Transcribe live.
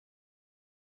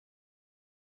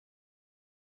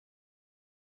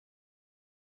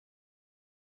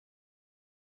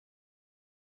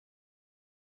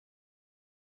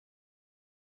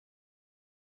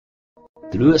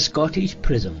Through a Scottish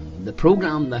Prism, the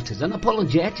programme that is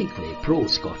unapologetically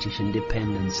pro-Scottish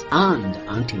independence and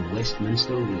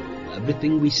anti-Westminster rule.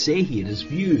 Everything we say here is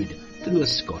viewed through a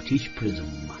Scottish prism.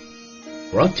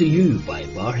 Brought to you by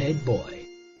Barhead Boy.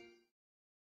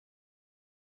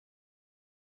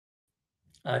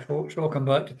 Hi folks, welcome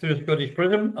back to Through the Scottish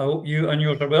Prism. I hope you and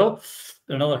yours are well. It's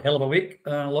been another hell of a week,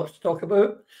 lots to talk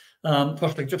about.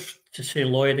 Firstly, just to say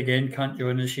Lloyd again can't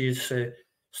join us. He's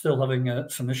still having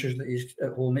some issues that he's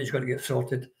at home that he's got to get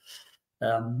sorted.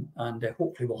 And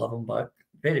hopefully we'll have him back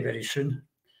very, very soon.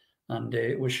 And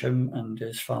wish him and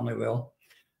his family well.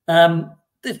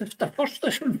 This is the first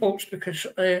this one, folks, because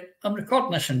I'm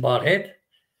recording this in Barhead,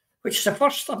 which is the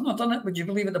first. I've not done it. Would you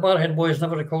believe it? The Barhead Boys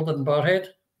never recorded in Barhead.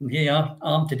 And here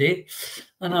I am today.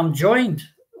 And I'm joined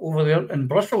over there in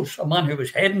Brussels, a man who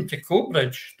was heading to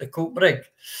Coatbridge, the Coatbrig,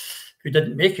 who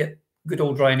didn't make it. Good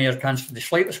old Ryanair cancelled his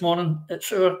flight this morning.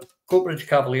 It's our Coatbridge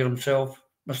Cavalier himself,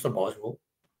 Mr. Boswell.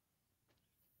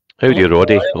 Howdy,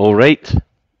 Roddy. All right?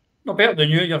 Not better than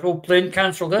you. Your whole plane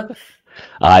cancelled, eh?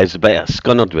 I was a bit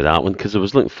scunnered with that one because I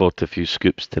was looking forward to a few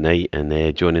scoops tonight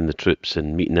and joining the troops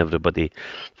and meeting everybody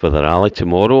for the rally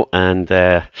tomorrow. And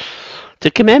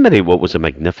to commemorate what was a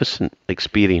magnificent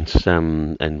experience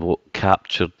and what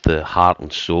captured the heart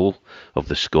and soul of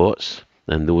the Scots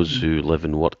and those who live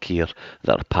and work here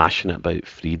that are passionate about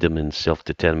freedom and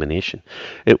self-determination.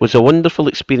 It was a wonderful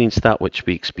experience, that which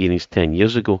we experienced 10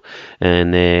 years ago,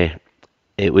 and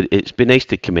it's been nice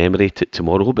to commemorate it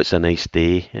tomorrow. Hope it's a nice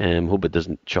day. Hope it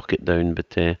doesn't chuck it down,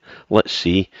 but let's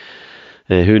see.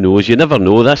 Who knows? You never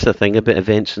know. That's the thing about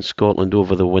events in Scotland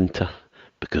over the winter,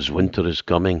 because winter is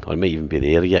coming, or it might even be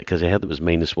there yet, because I heard it was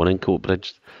 -1 in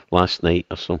Coatbridge last night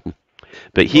or something.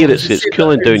 But here it's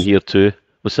cooling down here too.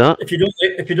 What's that? If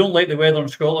you don't like the weather in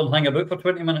Scotland, hang about for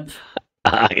 20 minutes.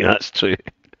 Aye, that's true.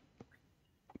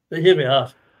 But here we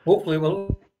are. Hopefully,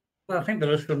 I think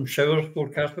there is some showers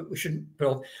forecast, but we shouldn't.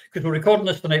 Well, because we're recording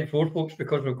this the night before, folks,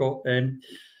 because we've got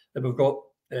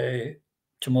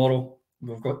tomorrow.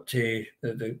 We've got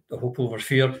the Hope Over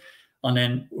Fear, and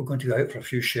then we're going to go out for a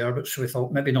few sherbets. So we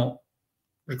thought maybe not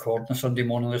recording a Sunday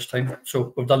morning this time.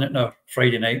 So we've done it now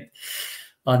Friday night,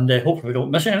 and hopefully we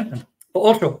don't miss anything. But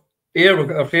also, here we've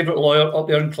got our favourite lawyer up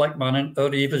there in Clackmannan.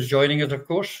 Our Eva's joining us, of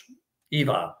course.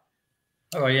 Eva,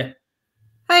 how are you?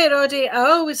 Hi, Roddy. I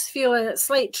always feel a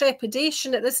slight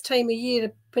trepidation at this time of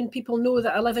year when people know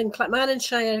that I live in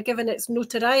Clackmannanshire, given its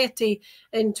notoriety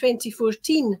in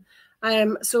 2014.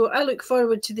 So I look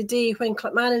forward to the day when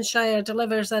Clackmannanshire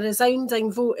delivers a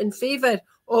resounding vote in favour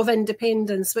of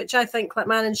independence, which I think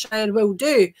Clackmannanshire will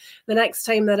do the next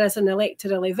time there is an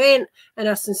electoral event, and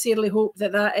I sincerely hope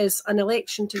that that is an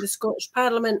election to the Scottish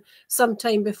Parliament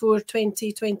sometime before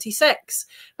 2026.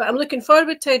 But I'm looking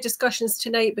forward to our discussions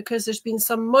tonight because there's been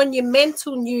some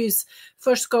monumental news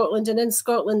for Scotland and in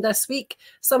Scotland this week,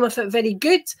 some of it very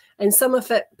good and some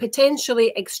of it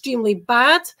potentially extremely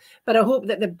bad, but I hope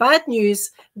that the bad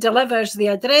news delivers the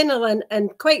adrenaline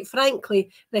and, quite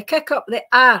frankly, the kick up the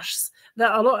arse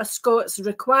that a lot of Scots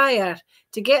require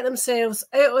to get themselves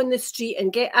out on the street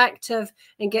and get active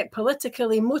and get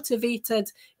politically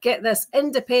motivated, get this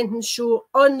independence show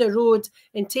on the road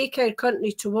and take our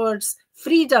country towards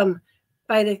freedom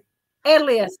by the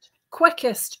earliest,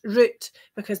 quickest route,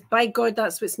 because by God,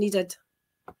 that's what's needed.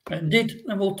 Indeed,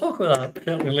 and we'll talk about that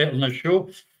certainly later in the show.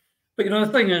 But you know,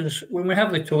 the thing is, when we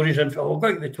have the Tories in, we've got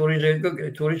to get the Tories out, got to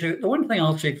get the Tories out. The one thing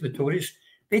I'll say for the Tories,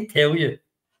 they tell you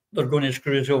they're going to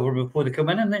screw us over before they come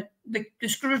in, and they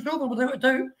screw us over without a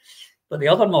doubt. But the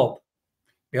other mob,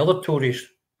 the other Tories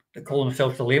that call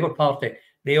themselves the Labour Party,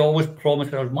 they always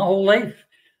promise us, my whole life,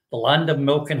 the land of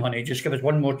milk and honey, just give us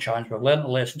one more chance. We've learned a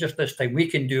lesson. Just this time, we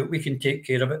can do it. We can take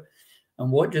care of it.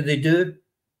 And what do?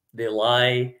 They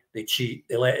lie, they cheat,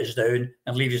 they let us down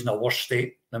and leave us in a worse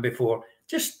state than before.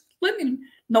 Just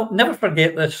never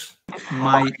forget this.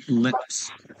 My lips.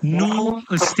 No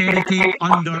austerity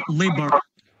under Labour.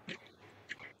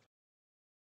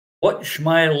 Watch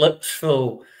my lips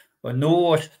full. With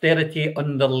no austerity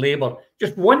under Labour.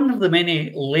 Just one of the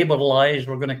many Labour lies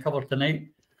we're going to cover tonight.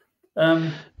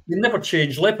 They never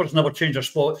change. Leopards never change their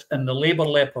spots, and the Labour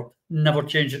leopard never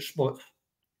changed its spots.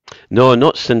 No,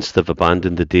 not since they've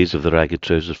abandoned the days of the ragged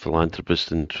trousers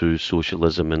philanthropist and true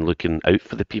socialism and looking out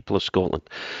for the people of Scotland.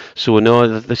 So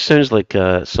no, this sounds like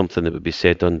something that would be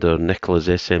said under Nicola's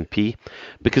SNP,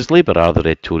 because Labour are the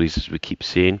Red Tories, as we keep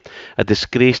saying, a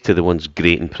disgrace to the once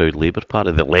great and proud Labour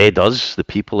Party that led us, the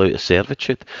people, out of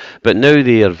servitude. But now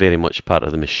they are very much part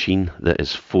of the machine that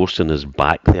is forcing us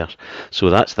back there. So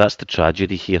that's the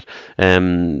tragedy here.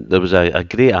 There was a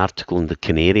great article in the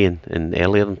Canarian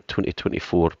earlier in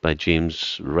 2024 before by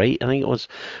James Wright, I think it was,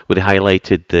 where he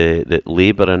highlighted that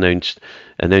Labour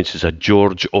announces a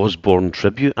George Osborne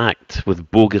Tribute Act with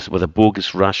a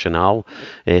bogus rationale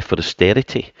for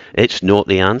austerity. It's not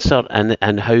the answer,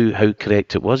 and how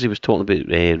correct it was. He was talking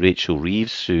about Rachel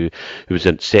Reeves, who was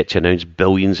set to announce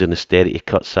billions in austerity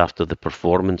cuts after the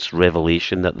performance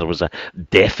revelation that there was a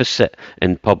deficit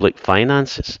in public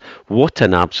finances. What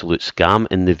an absolute scam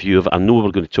in the view of, I know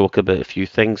we're going to talk about a few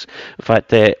things. In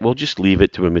fact, we'll just leave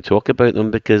it to when we talk about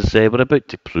them, because we're about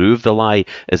to prove the lie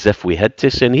as if we had to.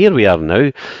 So, and here we are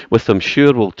now with, I'm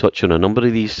sure we'll touch on a number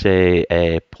of these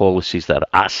policies that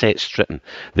are asset stripping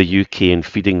the UK and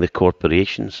feeding the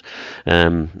corporations.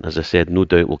 As I said, no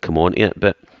doubt we'll come on to it.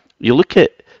 But you look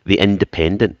at The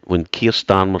Independent, when Keir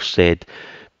Starmer said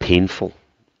painful,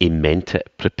 he meant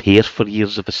it. Prepare for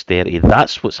years of austerity.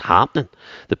 That's what's happening.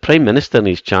 The Prime Minister and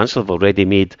his Chancellor have already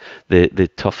made the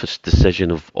toughest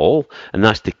decision of all, and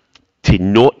that's to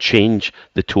not change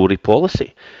the Tory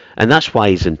policy. And that's why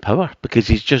he's in power, because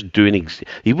he's just doing...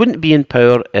 he wouldn't be in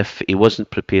power if he wasn't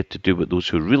prepared to do what those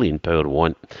who are really in power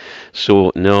want.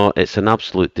 So, no, it's an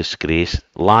absolute disgrace.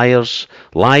 Lies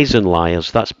and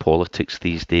liars, that's politics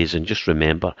these days. And just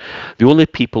remember, the only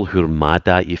people who are mad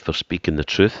at you for speaking the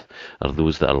truth are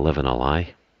those that are living a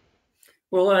lie.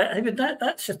 Well, I mean,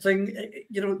 that's the thing.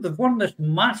 You know, they've won this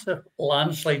massive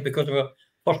landslide because of a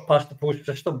first-past-the-post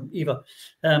system, Eva.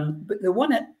 But they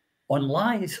won it on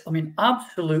lies. I mean,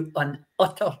 absolute and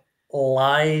utter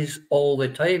lies all the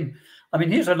time. I mean,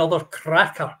 here's another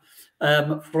cracker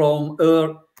from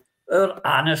our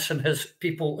Annis and his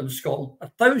people in Scotland.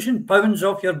 £1,000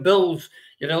 off your bills,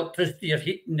 your electricity, your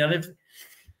heating, your everything.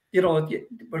 You know,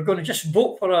 we're going to just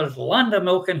vote for us, land of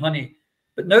milk and honey.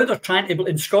 But now they're trying to,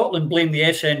 in Scotland, blame the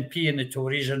SNP and the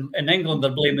Tories. And in England,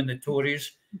 they're blaming the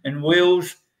Tories. In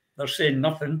Wales, they're saying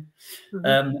nothing,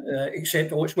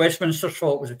 except, oh, it's Westminster's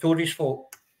fault, it was the Tories'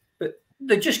 fault. But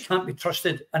they just can't be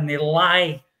trusted, and they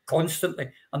lie constantly.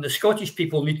 And the Scottish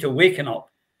people need to waken up,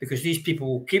 because these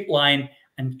people will keep lying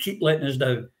and keep letting us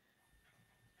down.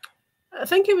 I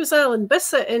think it was Alan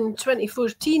Bissett in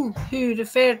 2014 who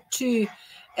referred to,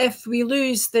 if we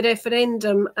lose the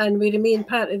referendum and we remain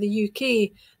part of the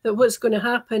UK, that what's going to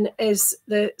happen is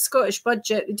the Scottish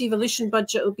budget, the devolution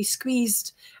budget, will be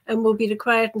squeezed and will be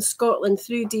required in Scotland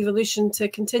through devolution to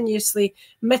continuously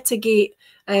mitigate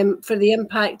for the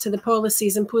impact of the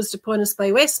policies imposed upon us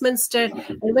by Westminster.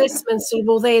 And Westminster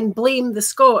will then blame the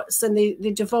Scots and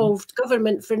the devolved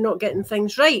government for not getting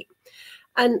things right.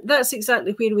 And that's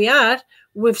exactly where we are.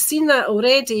 We've seen that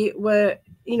already, where,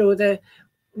 you know, the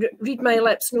read my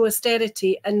lips, no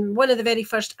austerity. And one of the very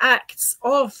first acts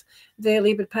of the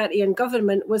Labour Party in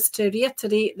government was to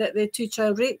reiterate that the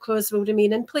two-child rape clause will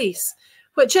remain in place,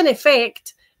 which in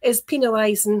effect is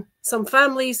penalising some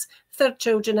families, third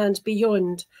children and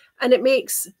beyond. And it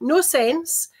makes no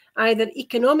sense, either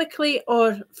economically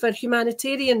or for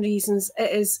humanitarian reasons.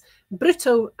 It is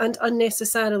brutal and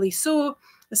unnecessarily so,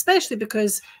 especially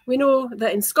because we know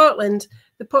that in Scotland,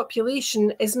 the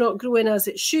population is not growing as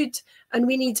it should, and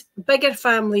we need bigger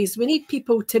families. We need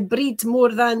people to breed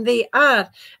more than they are,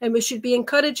 and we should be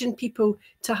encouraging people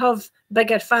to have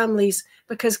bigger families,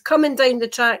 because coming down the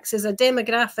tracks is a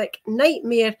demographic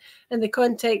nightmare in the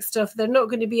context of there not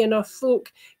going to be enough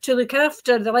folk to look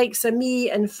after the likes of me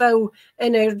and Phil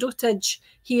in our dotage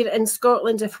here in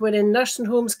Scotland if we're in nursing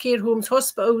homes, care homes,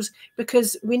 hospitals,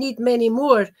 because we need many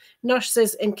more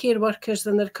nurses and care workers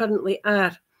than there currently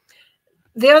are.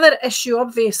 The other issue,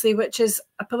 obviously, which is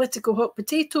a political hot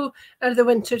potato, are the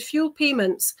winter fuel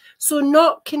payments. So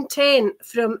not content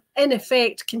from, in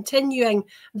effect, continuing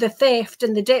the theft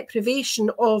and the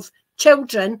deprivation of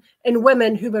children and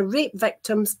women who were rape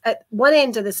victims at one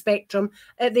end of the spectrum,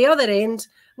 at the other end,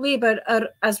 Labour are,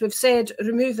 as we've said,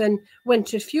 removing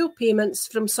winter fuel payments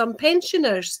from some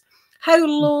pensioners. How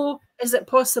low is it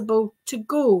possible to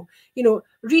go? You know,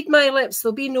 read my lips,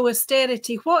 there'll be no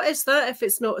austerity. What is that if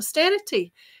it's not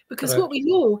austerity? Because what we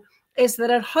know is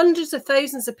there are hundreds of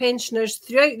thousands of pensioners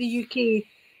throughout the UK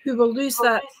who will lose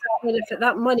that benefit,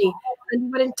 that money,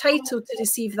 and were entitled to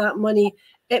receive that money.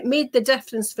 It made the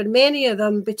difference for many of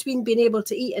them between being able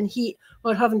to eat and heat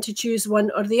or having to choose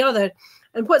one or the other.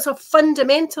 And what's of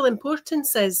fundamental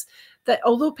importance is that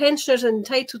although pensioners are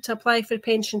entitled to apply for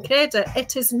pension credit,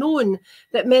 it is known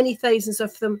that many thousands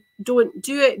of them don't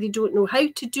do it, they don't know how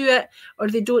to do it, or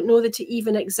they don't know that it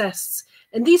even exists.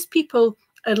 And these people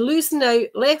are losing out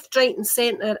left, right and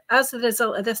centre as a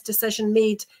result of this decision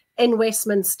made in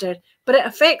Westminster. But it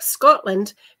affects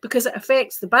Scotland because it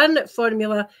affects the Barnett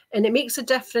formula, and it makes a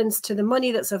difference to the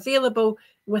money that's available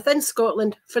within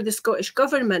Scotland for the Scottish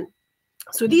Government.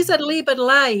 So these are Labour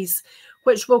lies,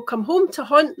 which will come home to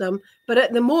haunt them, but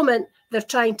at the moment they're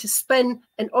trying to spin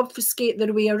and obfuscate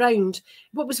their way around.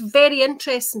 What was very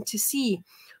interesting to see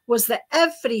was that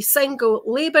every single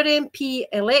Labour MP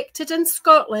elected in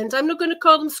Scotland, I'm not going to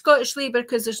call them Scottish Labour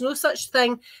because there's no such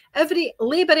thing, every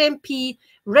Labour MP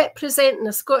representing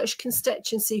a Scottish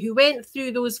constituency who went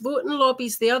through those voting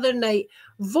lobbies the other night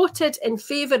voted in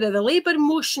favour of the Labour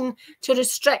motion to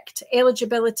restrict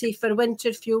eligibility for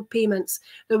winter fuel payments.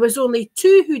 There was only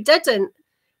 2 who didn't.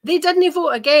 They didn't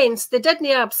vote against, they didn't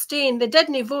abstain, they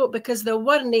didn't vote because they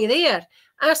weren't there.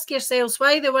 Ask yourselves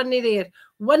why they weren't there.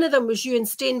 One of them was Ewan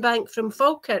Steinbank from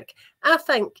Falkirk. I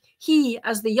think he,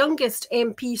 as the youngest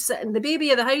MP sitting, the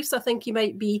baby of the house I think he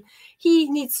might be, he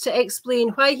needs to explain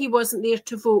why he wasn't there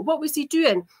to vote. What was he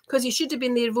doing? Because he should have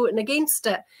been there voting against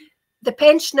it. The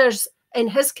pensioners in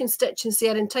his constituency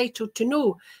are entitled to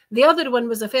know. The other one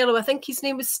was a fellow, I think his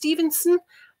name was Stevenson.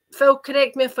 Phil,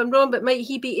 correct me if I'm wrong, but might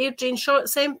he be Airdrie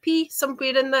Shorts MP,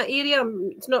 somewhere in that area?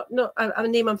 It's not a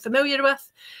name I'm familiar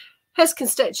with. His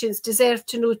constituents deserve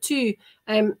to know too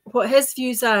what his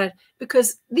views are,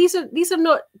 because these are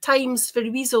not times for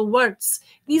weasel words.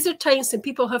 These are times when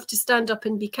people have to stand up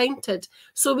and be counted.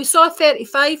 So we saw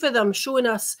 35 of them showing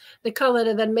us the colour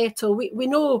of their metal. We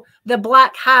know the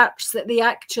black harps that they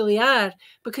actually are,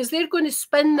 because they're going to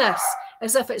spin this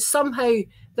as if it's somehow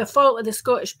the fault of the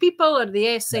Scottish people or the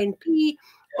SNP,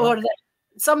 or that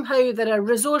somehow there are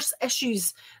resource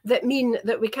issues that mean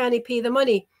that we can't pay the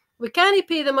money. We can't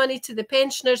pay the money to the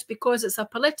pensioners because it's a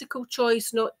political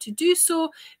choice not to do so,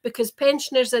 because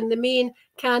pensioners in the main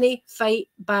can't fight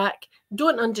back,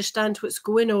 don't understand what's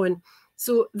going on.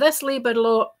 So this Labour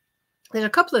law, there's a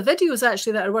couple of videos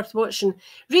actually that are worth watching.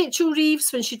 Rachel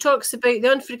Reeves, when she talks about the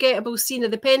unforgettable scene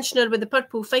of the pensioner with the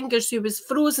purple fingers who was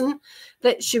frozen,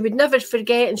 that she would never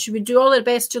forget and she would do all her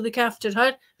best to look after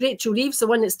her. Rachel Reeves, the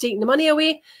one that's taking the money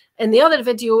away. And the other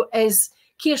video is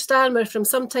Keir Starmer from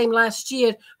sometime last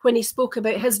year when he spoke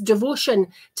about his devotion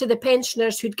to the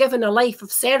pensioners who'd given a life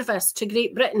of service to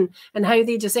Great Britain and how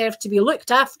they deserve to be looked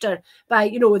after by,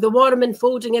 you know, the warm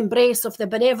enfolding embrace of the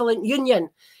benevolent union.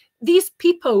 These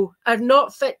people are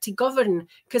not fit to govern,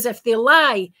 because if they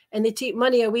lie and they take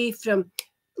money away from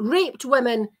raped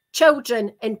women,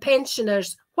 children and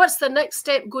pensioners, what's the next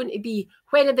step going to be?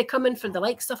 When are they coming for the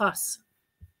likes of us?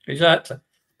 Exactly.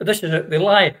 But this is it, they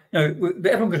lie. Now,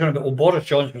 everyone goes on about, oh, Boris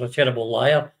Johnson was a terrible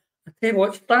liar. I tell you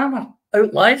what, Starmer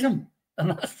outlies him. And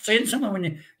that's saying something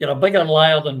when you're a bigger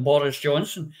liar than Boris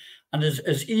Johnson. And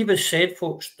as Eva said,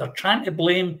 folks, they're trying to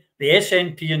blame the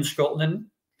SNP in Scotland.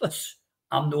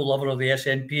 I'm no lover of the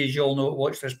SNP, as you all know,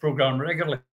 watch this programme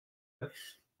regularly.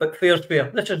 But fair's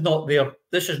fair. This is not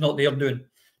their doing.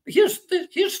 But here's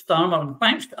Starmer, and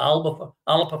thanks to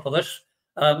Alba for this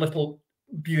little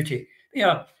beauty.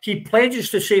 Yeah, he pledges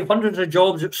to save hundreds of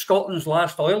jobs at Scotland's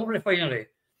last oil refinery.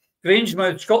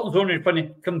 Grangemouth, Scotland's only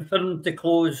refinery, confirmed to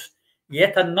close.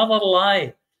 Yet another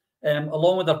lie,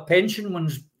 along with their pension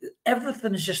ones.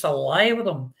 Everything is just a lie with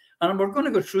them. And we're going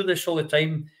to go through this all the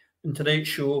time in tonight's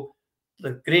show.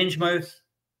 The Grangemouth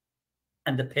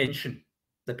and the pension.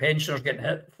 The pensioners getting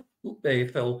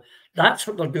hit, Phil. That's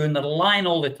what they're doing. They're lying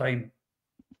all the time.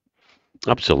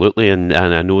 Absolutely, and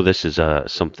I know this is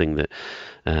something that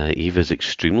Eva's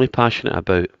extremely passionate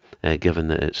about, given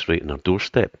that it's right on our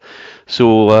doorstep.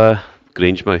 So,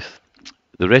 Grangemouth,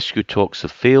 the rescue talks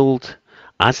have failed,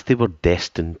 as they were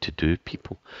destined to do,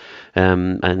 people.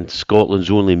 And Scotland's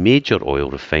only major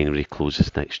oil refinery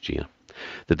closes next year.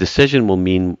 The decision will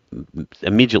mean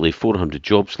immediately 400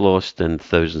 jobs lost and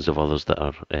thousands of others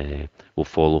that will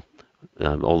follow.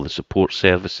 All the support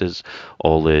services,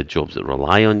 all the jobs that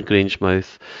rely on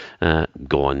Grangemouth,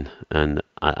 gone. And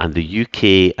the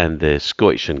UK and the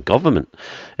Scottish government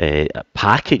a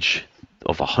package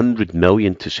of 100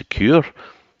 million to secure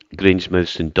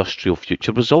Grangemouth's industrial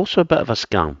future was also a bit of a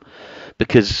scam,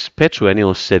 because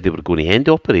PetroEnel said they were going to end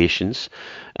operations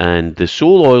and the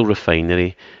sole oil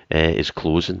refinery is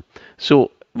closing.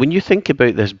 So when you think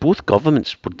about this, both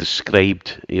governments were describing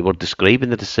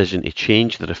the decision to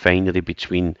change the refinery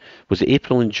between, was it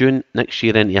April and June next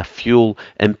year, into a fuel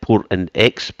import and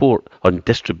export and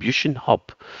distribution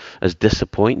hub as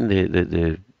disappointing.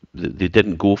 They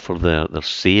didn't go for their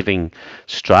saving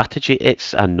strategy.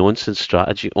 It's a nonsense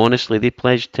strategy. Honestly, they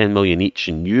pledged 10 million each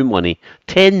in new money.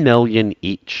 10 million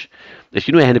each. If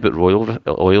you know anything about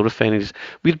oil refineries,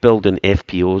 we're building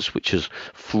FPOs, which is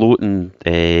floating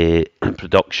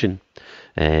production.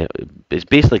 It's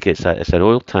basically it's an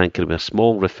oil tanker with a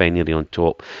small refinery on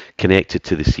top, connected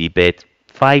to the seabed.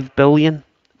 5 billion,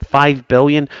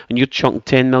 and you're chunking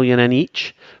 10 million in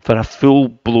each. for a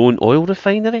full-blown oil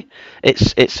refinery.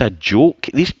 It's a joke.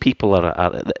 These people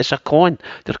are it's a con.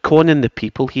 They're conning the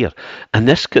people here, and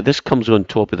this comes on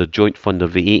top of the joint fund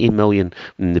of the 80 million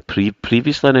in the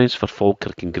previously announced for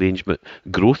Falkirk and Grangemouth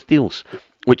growth deals,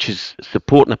 which is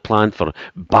supporting a plan for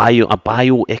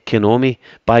bioeconomy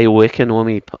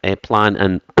plan,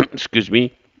 and excuse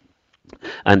me,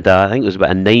 and I think it was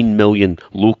about a 9 million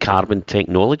low carbon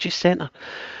technology centre.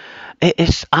 It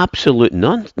is absolute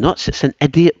nuts. It's an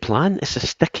idiot plan. It's a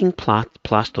sticking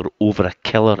plaster over a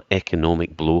killer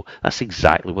economic blow. That's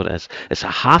exactly what it is. It's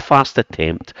a half-assed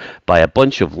attempt by a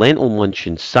bunch of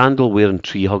lentil-munching, sandal-wearing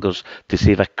tree huggers to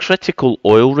save a critical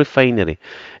oil refinery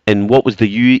in what was the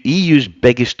EU's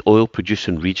biggest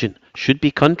oil-producing region, should be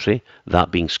country,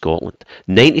 that being Scotland.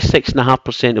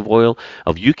 96.5% of oil,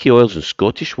 of UK oils in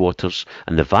Scottish waters,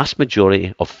 and the vast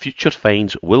majority of future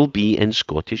finds will be in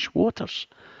Scottish waters.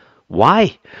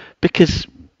 Why? Because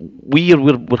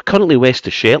we're currently west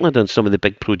of Shetland on some of the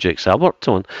big projects I worked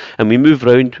on, and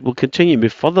we'll continue to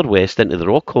move further west into the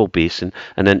Rockhall Basin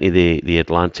and into the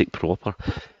Atlantic proper.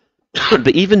 But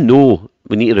even though,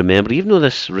 we need to remember, even though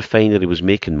this refinery was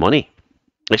making money,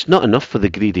 it's not enough for the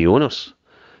greedy owners.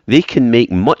 They can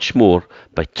make much more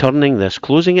by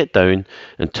closing it down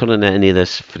and turning it into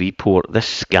this Freeport,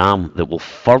 this scam that will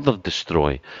further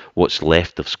destroy what's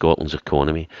left of Scotland's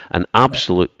economy. An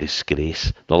absolute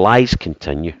disgrace. The lies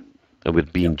continue, and we're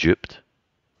being duped.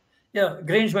 Yeah,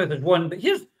 Grangemouth is one, but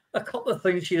here's a couple of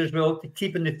things here as well to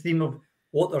keep in the theme of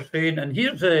what they're saying. And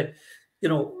here's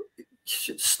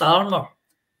Starmer.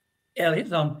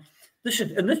 This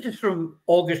is from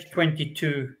August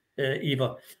 22.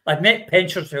 Eva, I've met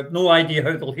pensioners who have no idea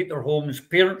how they'll heat their homes,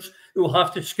 parents who will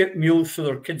have to skip meals so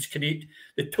their kids can eat.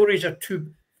 The Tories are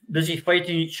too busy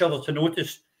fighting each other to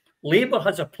notice. Labour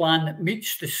has a plan that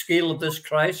meets the scale of this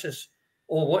crisis.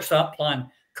 Oh, what's that plan?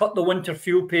 Cut the winter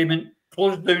fuel payment,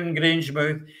 close down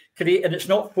Grangemouth, and it's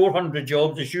not 400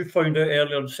 jobs, as you found out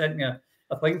earlier and sent me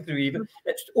a thing through, Eva.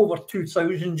 It's over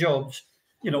 2,000 jobs.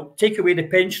 Take away the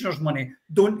pensioners' money.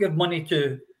 Don't give money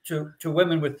to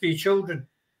women with 3 children.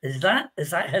 Was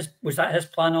that his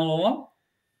plan all along?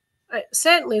 It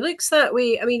certainly looks that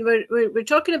way. I mean, we're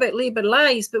talking about Labour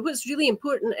lies, but what's really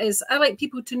important is I like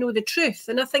people to know the truth,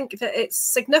 and I think that it's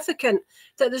significant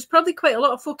that there's probably quite a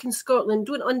lot of folk in Scotland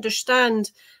don't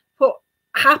understand what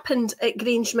happened at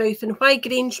Grangemouth and why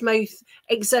Grangemouth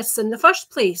exists in the first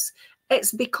place.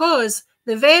 It's because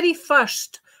the very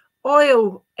first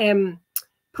oil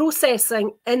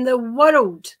processing in the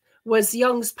world was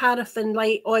Young's Paraffin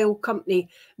Light Oil Company,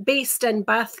 based in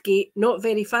Bathgate, not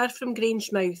very far from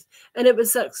Grangemouth. And it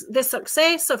was the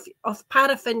success of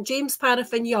Paraffin, James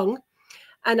Paraffin Young,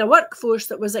 and a workforce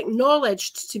that was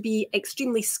acknowledged to be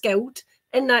extremely skilled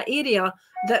in that area,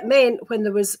 that meant when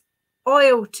there was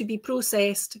oil to be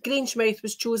processed, Grangemouth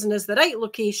was chosen as the right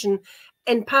location,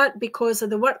 in part because of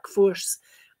the workforce,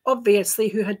 obviously,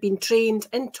 who had been trained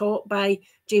and taught by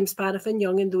James Paraffin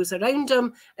Young and those around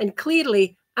him, and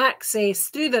clearly access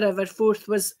through the River Forth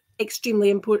was extremely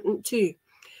important too.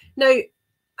 Now,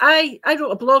 I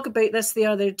wrote a blog about this the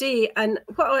other day, and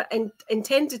what I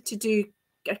intended to do,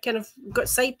 I kind of got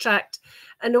sidetracked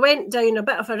and I went down a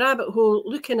bit of a rabbit hole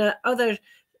looking at other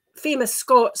famous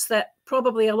Scots that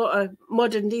probably a lot of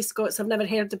modern day Scots have never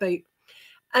heard about.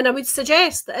 And I would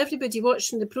suggest that everybody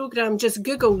watching the programme just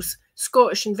Googles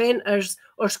Scottish inventors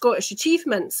or Scottish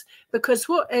achievements, because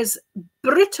what is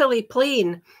brutally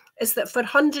plain is that for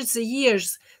hundreds of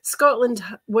years, Scotland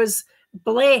was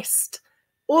blessed,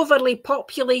 overly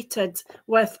populated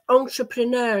with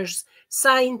entrepreneurs,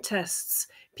 scientists,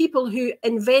 people who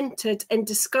invented and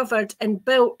discovered and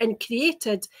built and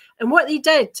created. And what they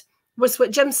did was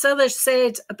what Jim Sillars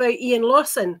said about Ian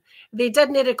Lawson. They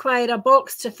didn't require a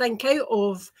box to think out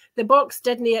of. The box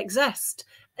didn't exist.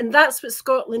 And that's what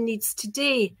Scotland needs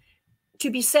today,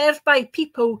 to be served by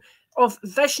people of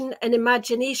vision and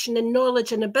imagination and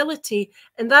knowledge and ability.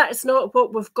 And that is not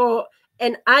what we've got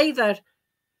in either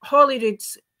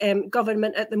Holyrood's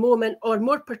government at the moment, or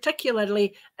more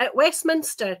particularly at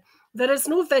Westminster. There is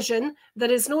no vision,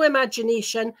 there is no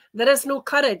imagination, there is no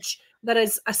courage. There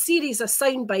is a series of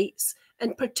sound bites,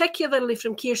 and particularly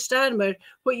from Keir Starmer,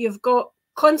 what you've got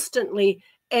constantly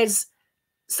is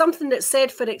something that's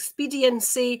said for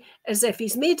expediency, as if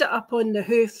he's made it up on the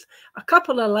hoof, a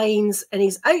couple of lines, and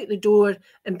he's out the door.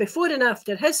 And before and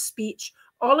after his speech,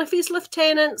 all of his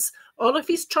lieutenants, all of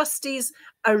his trustees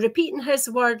are repeating his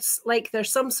words like they're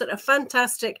some sort of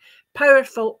fantastic,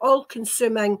 powerful,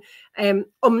 all-consuming,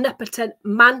 omnipotent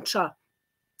mantra.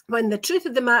 When the truth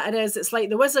of the matter is, it's like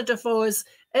the Wizard of Oz.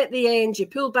 At the end, you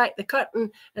pull back the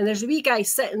curtain and there's a wee guy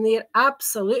sitting there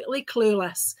absolutely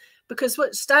clueless. because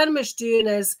what Starmer's doing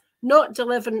is not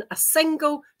delivering a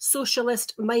single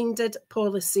socialist-minded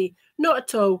policy. Not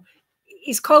at all.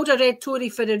 He's called a red Tory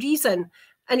for a reason,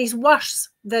 and he's worse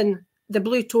than the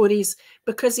blue Tories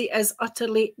because he is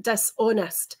utterly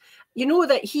dishonest. You know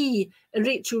that he and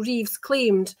Rachel Reeves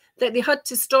claimed that they had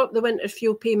to stop the winter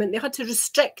fuel payment. They had to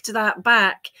restrict that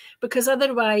back because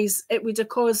otherwise it would have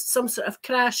caused some sort of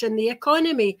crash in the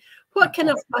economy. What kind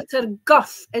of utter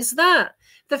guff is that?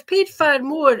 They've paid far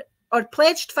more or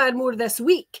pledged far more this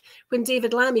week when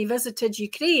David Lammy visited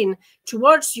Ukraine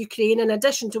towards Ukraine, in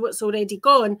addition to what's already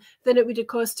gone, than it would have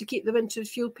cost to keep the winter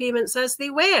fuel payments as they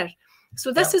were.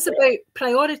 So this is about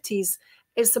priorities.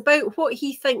 It's about what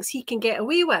he thinks he can get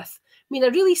away with. I mean, a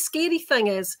really scary thing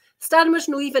is Starmer's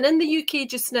not even in the UK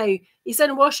just now. He's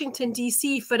in Washington,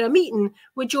 D.C. for a meeting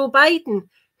with Joe Biden.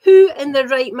 Who in their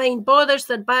right mind bothers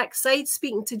their backside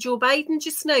speaking to Joe Biden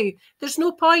just now? There's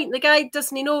no point. The guy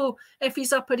doesn't know if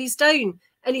he's up or he's down.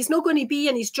 And he's not going to be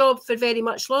in his job for very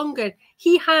much longer.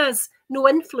 He has no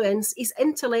influence. His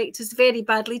intellect is very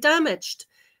badly damaged.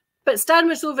 But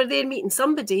Starmer's over there meeting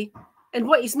somebody. And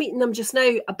what he's meeting them just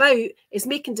now about is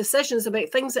making decisions about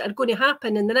things that are going to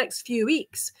happen in the next few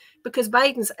weeks because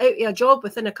Biden's out of a job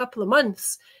within a couple of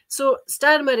months. So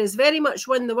Starmer is very much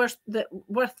one worth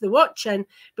the watching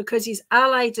because he's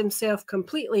allied himself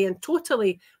completely and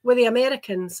totally with the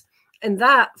Americans. And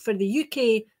that, for the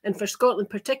UK and for Scotland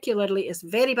particularly, is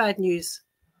very bad news.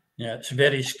 Yeah, it's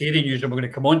very scary news, and we're going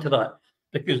to come on to that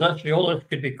because actually all this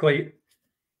could be quite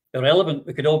irrelevant.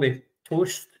 We could all be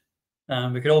toast.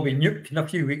 We could all be nuked in a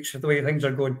few weeks with the way things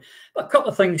are going. But a couple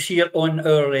of things here on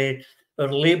our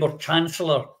Labour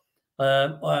Chancellor.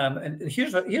 And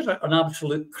here's an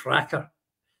absolute cracker.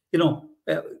 You know,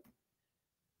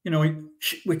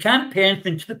 we can't pay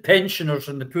anything to the pensioners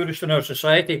and the poorest in our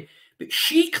society, but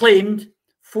she claimed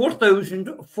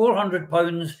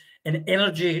 £4,400 in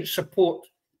energy support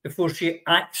before she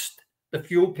axed the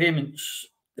fuel payments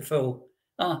to fill.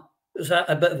 Is that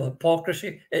a bit of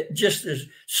hypocrisy? It just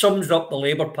sums up the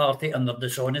Labour Party and their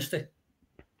dishonesty.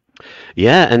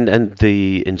 Yeah, and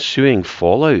the ensuing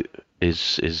fallout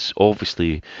is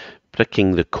obviously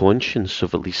pricking the conscience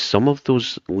of at least some of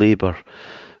those Labour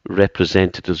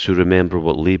representatives who remember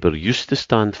what Labour used to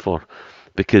stand for,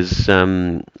 because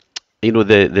the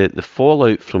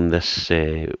fallout from this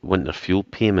winter fuel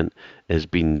payment has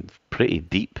been pretty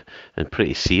deep and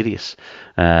pretty serious.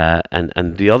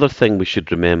 And the other thing we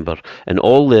should remember, and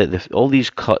all these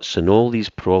cuts and all these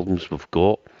problems we've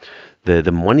got,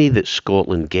 the money that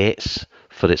Scotland gets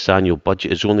for its annual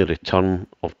budget is only a return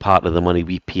of part of the money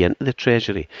we pay into the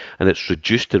Treasury, and it's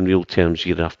reduced in real terms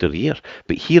year after year.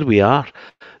 But here we are.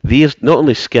 They're not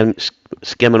only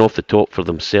skimming off the top for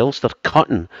themselves, they're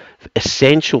cutting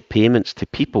essential payments to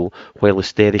people while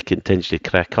austerity continues to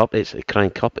crank up.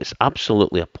 It's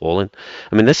absolutely appalling.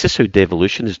 I mean, this is how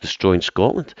devolution is destroying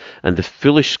Scotland, and the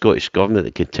foolish Scottish government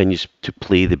that continues to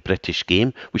play the British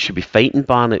game. We should be fighting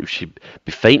Barnett, we should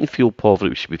be fighting fuel poverty,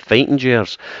 we should be fighting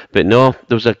Jers. But no,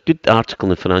 there was a good article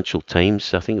in the Financial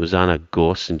Times, I think it was Anna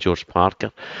Goss and George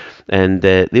Parker, and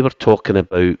they were talking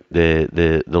about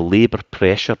the Labour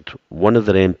pressured one of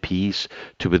their MPs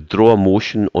to withdraw a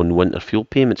motion on winter fuel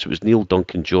payments. It was Neil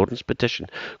Duncan Jordan's petition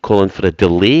calling for a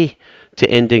delay to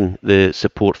ending the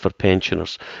support for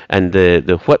pensioners, and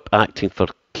the whip acting for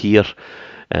Keir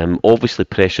obviously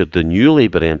pressured the new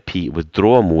Labour MP to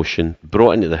withdraw a motion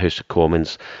brought into the House of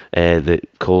Commons that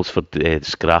calls for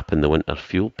scrapping the winter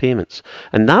fuel payments.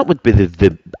 And that would be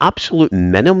the absolute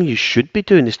minimum you should be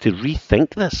doing, is to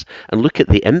rethink this and look at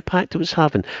the impact it was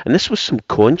having. And this was some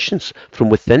conscience from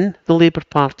within the Labour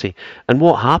Party. And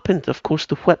what happened? Of course,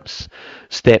 the whips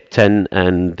stepped in,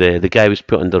 and the guy was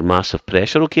put under massive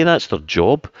pressure. Okay, that's their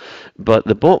job. But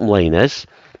the bottom line is,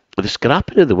 the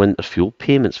scrapping of the winter fuel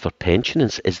payments for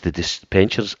pensioners is the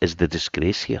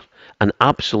disgrace here, an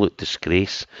absolute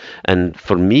disgrace. And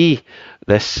for me,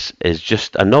 this is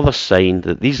just another sign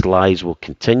that these lies will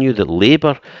continue, that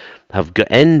Labour have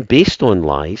got in based on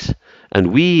lies,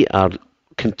 and we're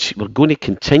going to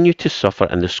continue to suffer,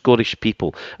 and the Scottish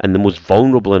people and the most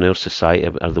vulnerable in our society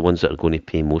are the ones that are going to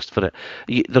pay most for it.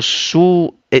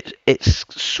 It's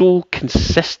so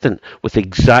consistent with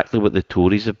exactly what the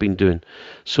Tories have been doing.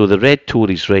 So the Red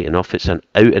Tories, right enough, it's an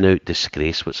out-and-out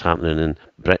disgrace what's happening in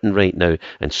Britain right now,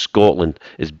 and Scotland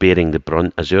is bearing the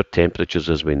brunt, as our temperatures,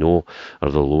 as we know,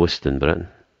 are the lowest in Britain.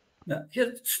 Now,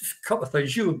 here's a couple of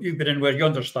things. You've been in where you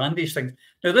understand these things.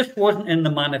 Now, this wasn't in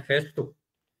the manifesto.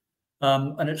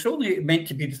 And it's only meant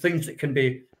to be the things that can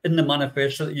be in the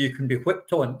manifesto that you can be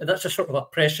whipped on. And that's a sort of a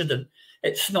precedent.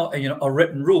 It's not a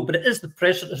written rule, but it is the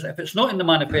precedent. If it's not in the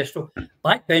manifesto,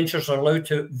 backbenchers are allowed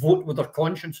to vote with their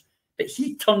conscience.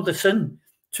 he turned us in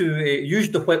to use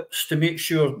the whips to make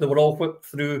sure they were all whipped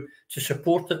through to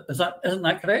support it. Isn't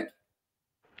that correct?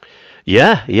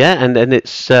 Yeah, yeah, and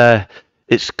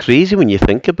it's crazy when you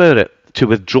think about it. To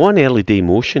withdraw an early day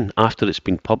motion after it's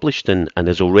been published and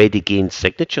has already gained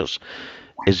signatures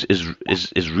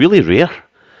is really rare.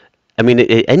 I mean,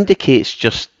 it indicates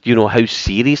just, how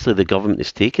seriously the government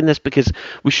is taking this, because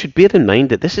we should bear in mind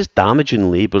that this is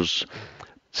damaging Labour's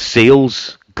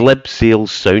glib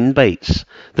sales sound bites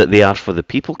that they are for the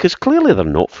people, because clearly they're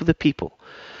not for the people.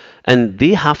 And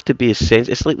they have to be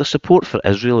it's like the support for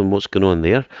Israel and what's going on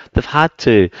there. They've had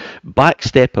to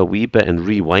backstep a wee bit and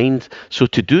rewind. So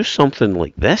to do something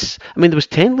like this, I mean, there was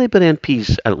 10 Labour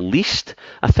MPs at least,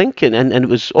 I think, and it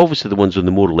was obviously the ones on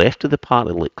the more left of the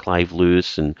party, like Clive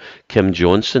Lewis and Kim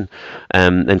Johnson,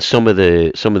 and some of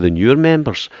the newer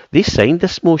members. They signed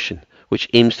this motion, which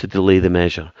aims to delay the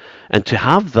measure, and to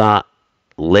have that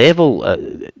level,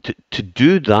 to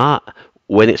do that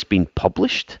when it's been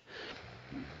published,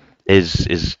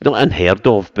 is not unheard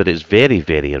of, but it's very,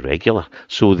 very irregular.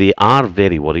 So they are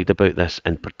very worried about this,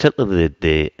 and particularly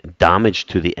the damage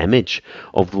to the image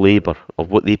of Labour,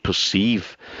 of what they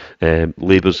perceive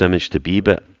Labour's image to be.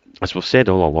 But as we've said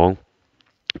all along,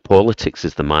 politics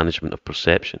is the management of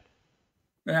perception.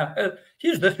 Yeah,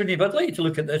 here's this one, but I'd like you to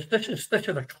look at this. This is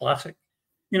a classic.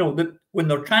 When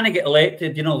they're trying to get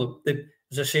elected,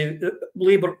 as I say,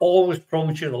 Labour always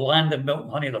promise you the land of milk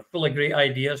and honey. They're full of great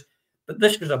ideas. But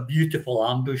this was a beautiful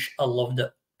ambush. I loved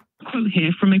it. Quote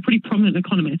here from a pretty prominent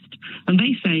economist, and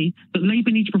they say that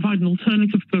Labour needs to provide an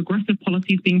alternative to aggressive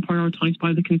policies being prioritised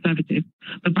by the Conservatives.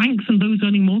 The banks and those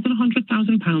earning more than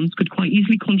 £100,000 could quite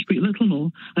easily contribute a little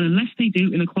more, and unless they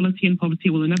do, inequality and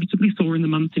poverty will inevitably soar in the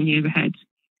months and years ahead.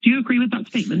 Do you agree with that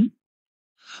statement?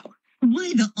 The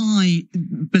way that I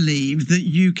believe that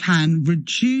you can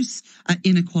reduce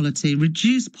inequality,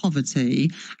 reduce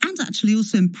poverty, and actually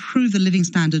also improve the living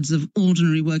standards of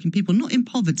ordinary working people, not in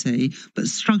poverty, but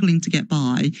struggling to get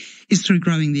by, is through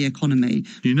growing the economy.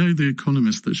 The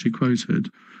economist that she quoted,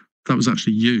 that was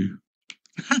actually you.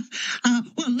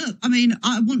 Well, look, I mean,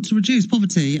 I want to reduce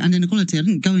poverty and inequality. I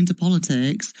didn't go into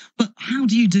politics, but how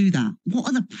do you do that? What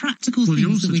are the practical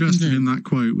things that we can do? Your suggestion in that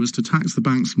quote was to tax the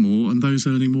banks more and those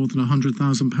earning more than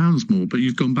 £100,000 more, but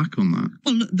you've gone back on that.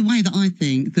 Well, look, the way that I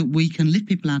think that we can lift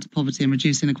people out of poverty and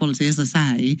reduce inequality, as I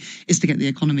say, is to get the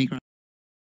economy growing.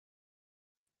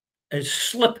 As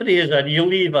slippery as an eel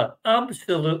lever,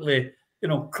 absolutely,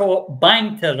 caught,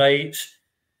 bang to rights.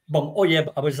 Boom. Oh yeah,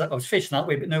 but I was facing that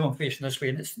way, but now I'm facing this way,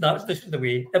 and this is the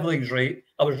way. Everything's right.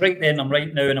 I was right then, I'm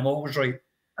right now, and I'm always right.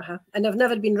 And I've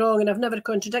never been wrong, and I've never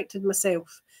contradicted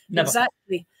myself. Never.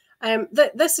 Exactly.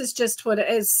 This is just what it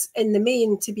is in the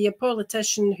main, to be a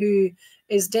politician who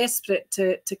is desperate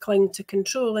to cling to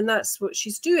control, and that's what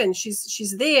she's doing.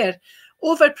 She's there,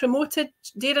 over promoted,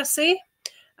 dare I say.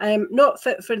 Not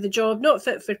fit for the job, not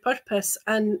fit for purpose.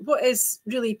 And what is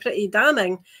really pretty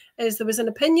damning is there was an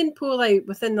opinion poll out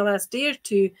within the last day or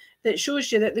two that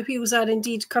shows you that the wheels are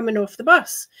indeed coming off the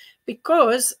bus,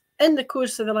 because in the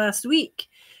course of the last week,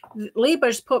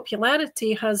 Labour's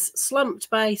popularity has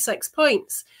slumped by 6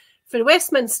 points. For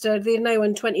Westminster, they're now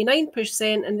on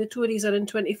 29% and the Tories are on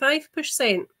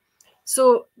 25%.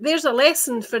 So there's a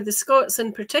lesson for the Scots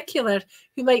in particular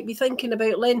who might be thinking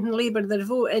about lending Labour their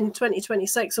vote in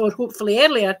 2026 or hopefully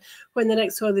earlier when the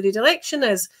next holiday election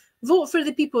is. Vote for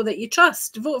the people that you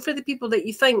trust. Vote for the people that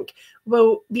you think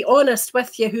will be honest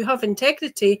with you, who have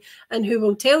integrity and who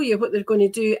will tell you what they're going to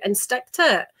do and stick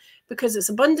to it. Because it's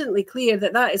abundantly clear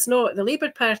that that is not the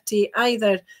Labour Party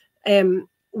either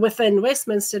within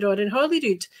Westminster or in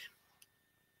Holyrood.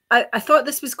 I thought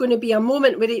this was going to be a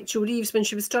moment with Rachel Reeves when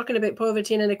she was talking about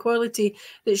poverty and inequality,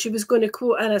 that she was going to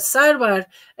quote Anas Sarwar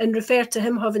and refer to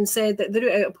him having said that the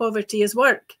route out of poverty is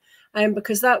work,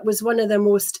 because that was one of the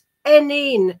most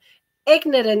inane,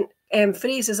 ignorant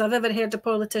phrases I've ever heard a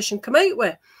politician come out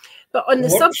with. But on the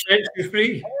subject,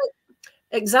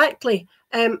 exactly.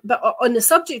 But on the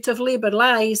subject of Labour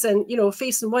lies and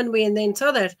facing one way and then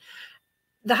t'other,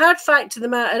 the hard fact of the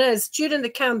matter is, during the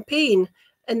campaign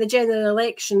in the general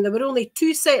election, there were only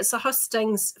 2 sets of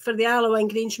hustings for the Alloa and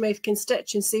Grangemouth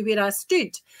constituency where I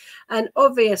stood. And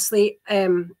obviously,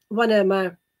 one of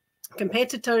my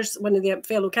competitors, one of the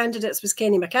fellow candidates, was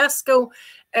Kenny McCaskill.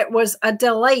 It was a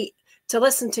delight to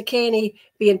listen to Kenny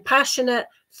being passionate,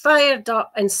 fired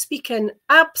up and speaking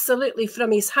absolutely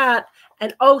from his heart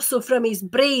and also from his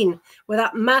brain with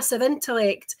that massive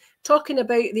intellect, talking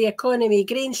about the economy,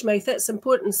 Grangemouth, its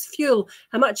importance, fuel,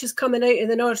 how much is coming out of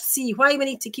the North Sea, why we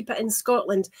need to keep it in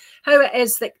Scotland, how it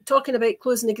is that talking about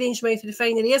closing the Grangemouth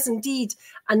refinery is indeed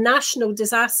a national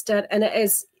disaster, and it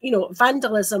is,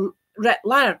 vandalism writ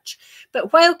large.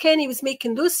 But while Kenny was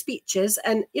making those speeches,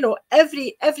 and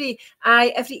every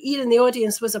eye, every ear in the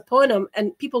audience was upon him,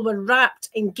 and people were rapt,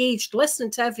 engaged,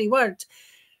 listening to every word,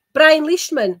 Brian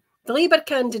Leishman, the Labour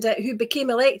candidate who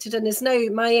became elected and is now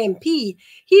my MP,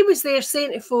 he was there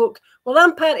saying to folk, well,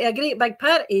 I'm part of a great big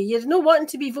party. You're not wanting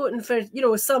to be voting for,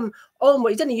 some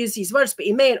almost, he didn't use these words, but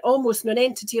he meant almost an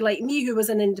entity like me who was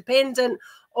an independent,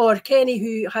 or Kenny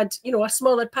who had, a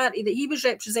smaller party that he was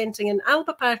representing in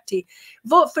Alba Party.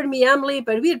 Vote for me, I'm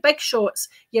Labour, we're big shots.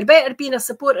 You're better being a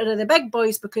supporter of the big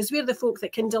boys because we're the folk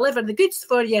that can deliver the goods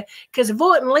for you, because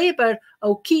voting Labour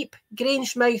will keep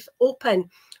Grangemouth open.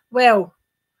 Well,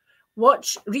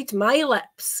 read my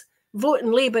lips.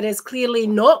 Voting Labour is clearly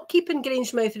not keeping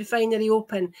Grangemouth refinery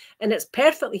open, and it's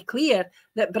perfectly clear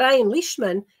that Brian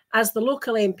Leishman, as the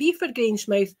local MP for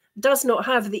Grangemouth, does not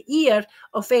have the ear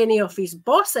of any of his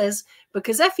bosses,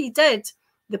 because if he did,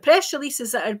 the press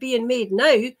releases that are being made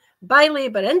now by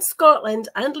Labour in Scotland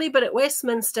and Labour at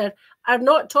Westminster are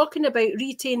not talking about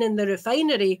retaining the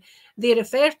refinery. They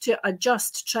refer to a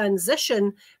just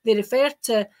transition. They refer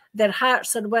to their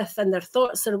hearts are with and their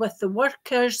thoughts are with the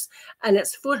workers, and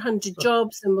it's 400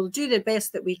 jobs and we'll do the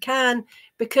best that we can,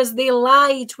 because they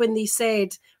lied when they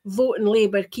said voting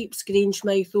Labour keeps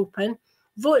Grangemouth open.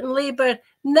 Voting Labour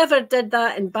never did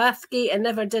that in Bathgate, and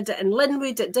never did it in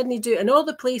Linwood. It didn't do it in all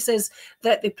the places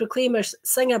that the Proclaimers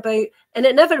sing about, and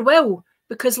it never will,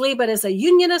 because Labour is a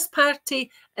unionist party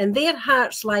and their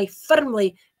hearts lie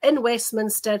firmly in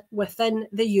Westminster within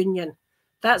the union.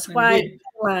 That's why they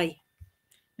lie.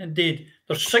 Indeed.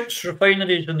 There's 6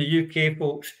 refineries in the UK,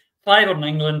 folks, 5 in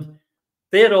England.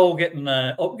 They're all getting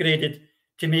upgraded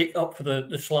to make up for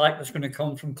the slack that's going to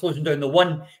come from closing down the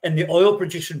one in the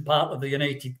oil-producing part of the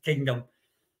United Kingdom.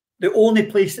 The only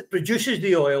place that produces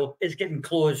the oil is getting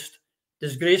closed.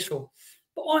 Disgraceful.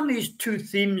 But on these 2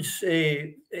 themes,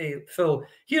 Phil,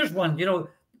 here's one.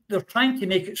 They're trying to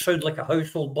make it sound like a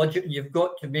household budget, and you've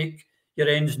got to make your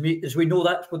ends meet. As we know,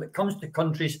 that's when it comes to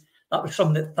countries. That was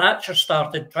something that Thatcher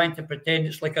started, trying to pretend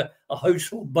it's like a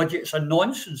household budget. It's a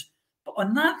nonsense. But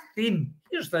on that theme,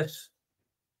 here's this.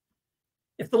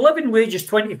 If the living wage is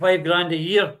 25 grand a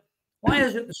year, why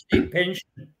is it the state pension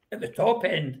at the top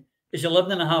end is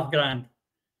 11.5 grand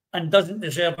and doesn't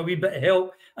deserve a wee bit of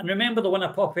help? And remember the one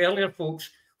I popped earlier, folks,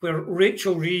 where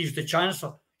Rachel Reeves, the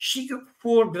Chancellor, she got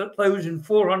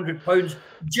 £4,400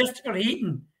 just for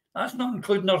heating. That's not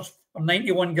including her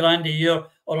 91 grand a year,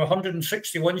 or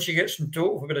 161 she gets in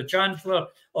total for being a Chancellor,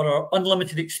 or her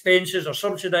unlimited expenses, or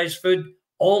subsidised food,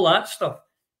 all that stuff.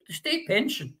 The state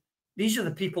pension, these are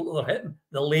the people that are hitting.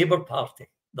 The Labour Party.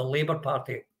 The Labour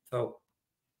Party, Phil.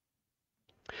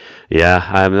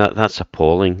 Yeah, that's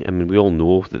appalling. I mean, we all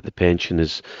know that the pension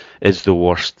is the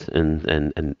worst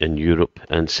in Europe,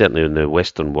 and certainly in the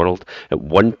Western world. At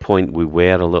one point, we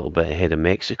were a little bit ahead of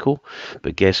Mexico,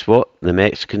 but guess what? The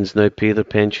Mexicans now pay their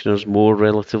pensioners more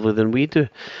relatively than we do,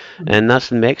 and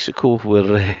that's in Mexico,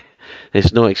 where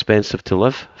it's not expensive to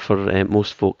live for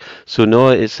most folk. So no,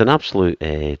 it's an absolute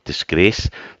disgrace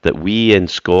that we in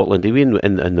Scotland, even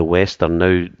in the West, are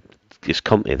now. It's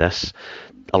come to this.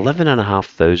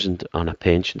 11,500 on a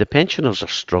pension. The pensioners are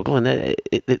struggling.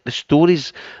 The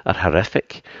stories are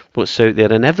horrific. What's out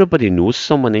there, and everybody knows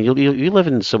someone. And you live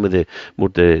in some of the more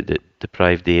the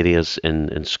deprived areas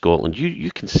in Scotland.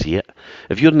 You can see it.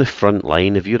 If you're in the front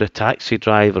line, if you're a taxi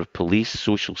driver, police,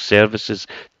 social services,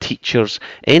 teachers,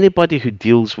 anybody who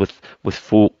deals with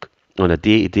folk on a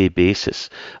day-to-day basis,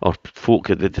 or folk,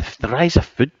 the rise of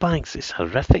food banks is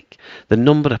horrific. The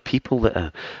number of people that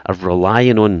are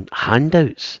relying on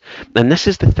handouts. And this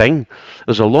is the thing.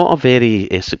 There's a lot of very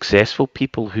successful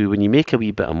people who, when you make a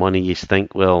wee bit of money, you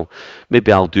think, well,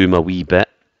 maybe I'll do my wee bit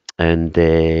and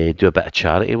do a bit of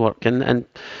charity work. And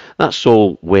that's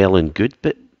all well and good,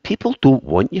 but people don't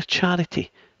want your charity.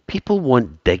 People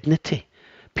want dignity.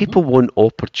 People want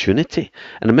opportunity.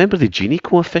 And remember the Gini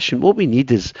coefficient. What we need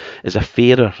is a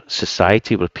fairer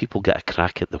society where people get a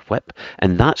crack at the whip.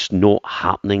 And that's not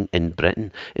happening in Britain.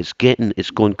 It's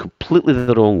gone completely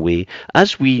the wrong way,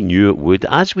 as we knew it would,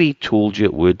 as we told you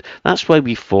it would. That's why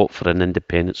we fought for an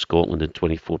independent Scotland in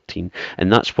 2014.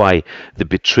 And that's why the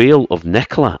betrayal of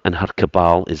Nicola and her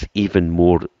cabal is even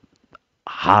more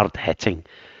hard-hitting.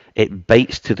 It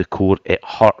bites to the core. It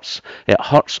hurts. It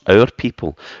hurts our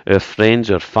people, our friends,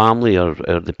 our family, or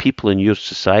the people in your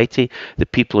society, the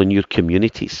people in your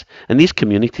communities. And these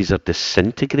communities are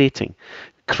disintegrating.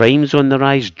 Crime's on the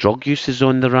rise, drug use is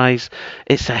on the rise.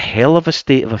 It's a hell of a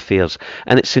state of affairs,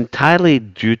 and it's entirely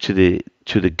due to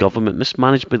to the government,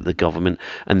 mismanagement of the government,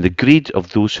 and the greed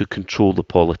of those who control the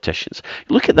politicians.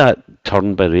 Look at that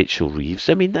turn by Rachel Reeves.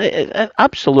 I mean,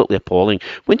 absolutely appalling.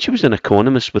 When she was an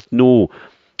economist with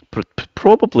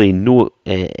probably no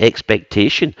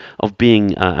expectation of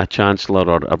being a chancellor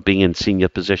or being in senior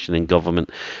position in government,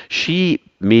 she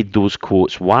made those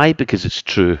quotes. Why? Because it's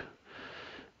true.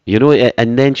 You know,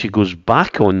 and then she goes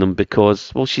back on them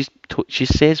because, well, she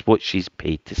says what she's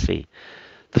paid to say.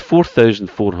 The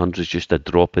 4,400 is just a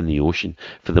drop in the ocean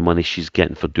for the money she's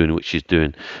getting for doing what she's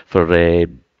doing, for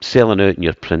selling out on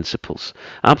your principles.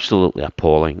 Absolutely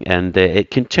appalling. And it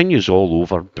continues all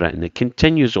over Britain. It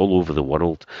continues all over the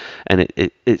world. And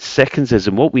it sickens us.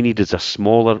 And what we need is a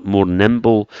smaller, more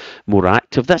nimble, more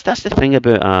active. That's the thing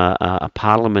about a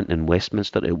parliament in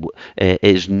Westminster. It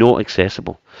is not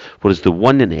accessible. Whereas the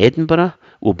one in Edinburgh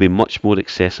will be much more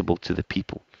accessible to the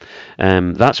people.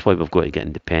 That's why we've got to get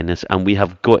independence, and we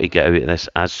have got to get out of this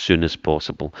as soon as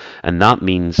possible. And that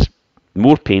means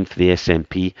more pain for the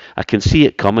SNP. I can see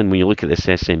it coming when you look at this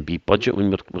SNP budget, when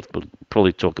we'll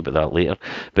probably talk about that later.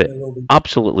 But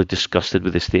absolutely disgusted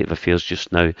with the state of affairs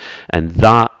just now. And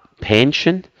that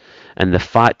pension and the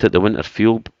fact that the winter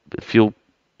fuel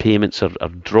payments are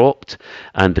dropped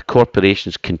and the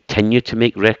corporations continue to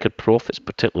make record profits,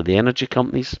 particularly the energy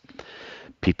companies.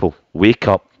 People, wake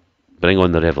up. Bring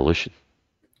on the revolution.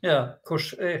 Yeah, of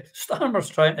course. Starmer's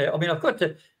trying to, I mean,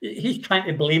 he's trying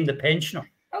to blame the pensioner.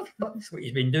 That's what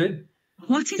he's been doing.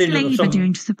 What is Labour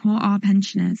doing to support our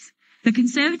pensioners? The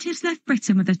Conservatives left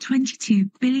Britain with a £22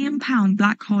 billion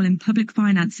black hole in public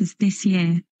finances this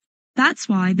year. That's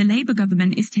why the Labour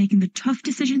government is taking the tough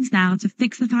decisions now to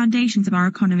fix the foundations of our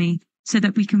economy so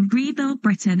that we can rebuild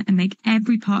Britain and make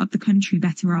every part of the country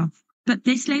better off. But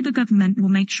this Labour government will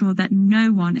make sure that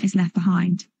no one is left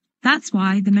behind. That's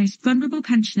why the most vulnerable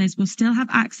pensioners will still have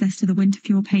access to the winter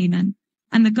fuel payment.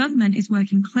 And the government is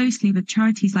working closely with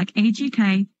charities like Age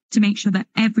UK to make sure that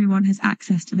everyone has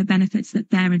access to the benefits that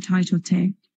they're entitled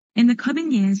to. In the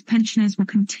coming years, pensioners will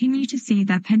continue to see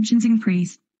their pensions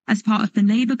increase as part of the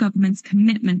Labour government's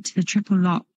commitment to the triple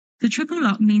lock. The triple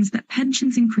lock means that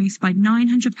pensions increase by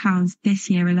 £900 this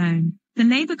year alone. The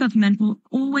Labour government will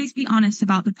always be honest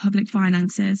about the public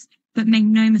finances, but make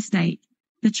no mistake,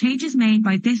 the changes made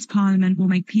by this Parliament will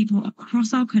make people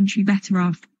across our country better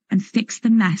off and fix the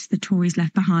mess the Tories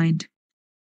left behind.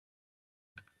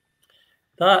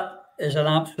 That is an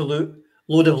absolute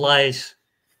load of lies,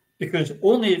 because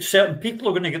only certain people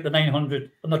are going to get the 900,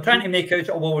 and they're trying to make out,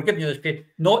 oh, well, we're giving you this pay,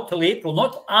 not till April,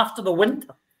 not till after the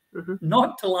winter.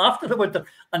 Not till after the winter.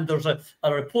 And there's a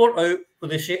report out where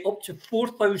they say up to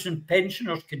 4,000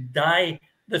 pensioners could die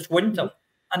this winter,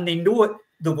 and they know it,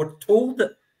 they were told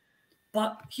it.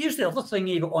 But here's the other thing,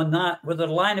 Eva, on that, where they're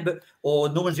lying about, oh,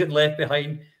 no one's getting left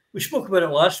behind. We spoke about it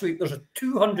last week. There's a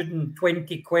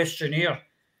 220 questionnaire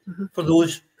for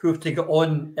those who have to get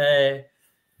on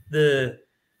to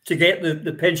get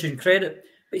the pension credit.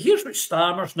 But here's what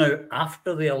Starmer's now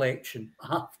after the election,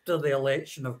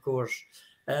 of course.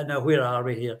 Now, where are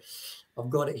we here? I've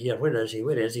got it here. Where is he?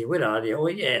 Where is he? Where are you? Oh,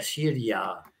 yes, here you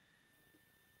are.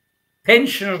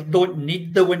 Pensioners don't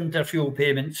need the winter fuel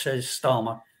payment, says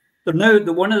Starmer. They're now,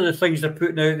 one of the things they're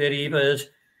putting out there, Eva, is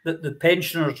that the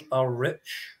pensioners are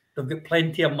rich. They've got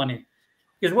plenty of money.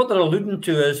 Because what they're alluding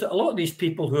to is that a lot of these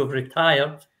people who have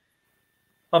retired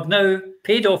have now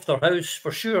paid off their house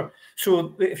for sure.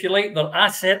 So, if you like, they're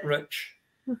asset rich,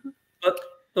 but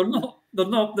they're not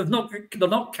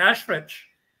cash rich.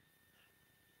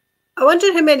 I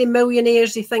wonder how many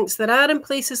millionaires he thinks there are in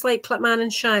places like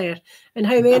Clackmannanshire, and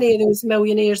how many of those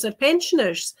millionaires are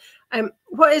pensioners.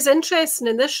 What is interesting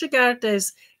in this regard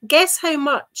is, guess how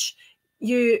much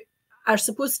you are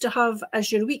supposed to have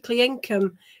as your weekly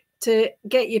income to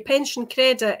get your pension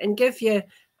credit and give you,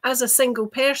 as a single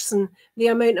person, the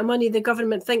amount of money the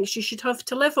government thinks you should have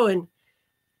to live on.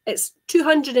 It's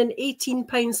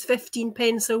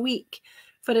 £218.15 a week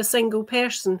for a single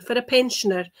person, for a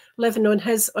pensioner living on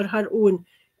his or her own.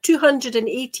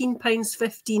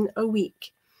 £218.15 a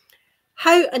week.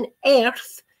 How on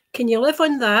earth can you live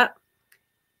on that,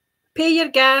 pay your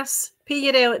gas, pay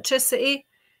your electricity,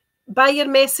 buy your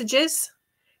messages?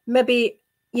 Maybe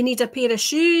you need a pair of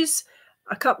shoes,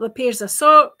 a couple of pairs of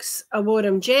socks, a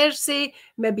warm jersey.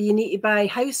 Maybe you need to buy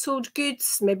household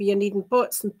goods. Maybe you're needing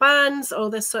pots and pans,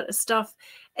 all this sort of stuff.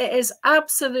 It is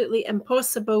absolutely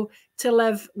impossible to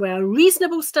live with a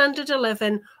reasonable standard of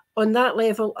living on that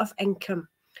level of income.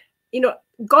 You know,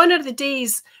 gone are the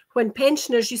days when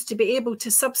pensioners used to be able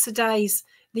to subsidise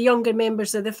the younger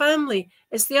members of the family.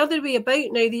 It's the other way about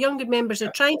now. The younger members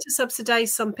are trying to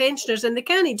subsidise some pensioners, and they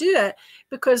can't do it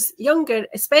because younger,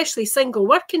 especially single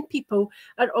working people,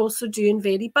 are also doing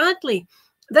very badly.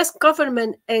 This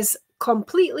government is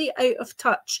completely out of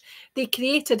touch. They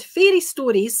created fairy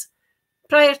stories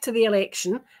prior to the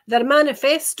election. Their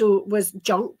manifesto was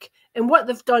junk. And what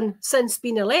they've done since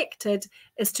being elected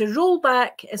is to roll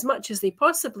back as much as they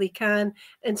possibly can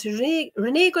and to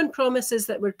renege on promises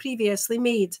that were previously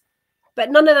made.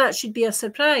 But none of that should be a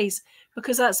surprise,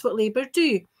 because that's what Labour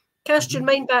do. Cast your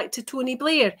mind back to Tony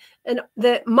Blair and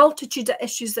the multitude of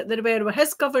issues that there were with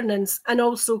his governance, and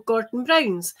also Gordon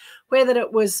Brown's, whether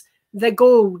it was the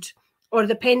gold or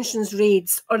the pensions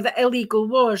raids or the illegal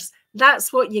wars.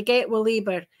 That's what you get with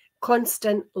Labour,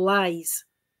 constant lies.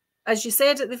 As you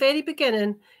said at the very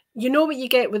beginning, you know what you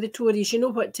get with the Tories, you know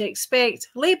what to expect.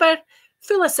 Labour,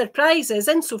 full of surprises,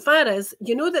 insofar as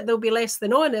you know that they'll be less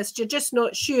than honest, you're just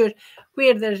not sure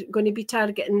where they're going to be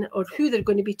targeting or who they're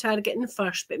going to be targeting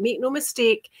first. But make no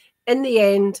mistake, in the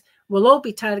end, we'll all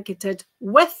be targeted,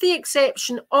 with the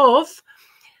exception of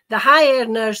the high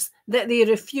earners that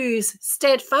they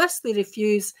steadfastly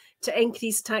refuse to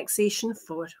increase taxation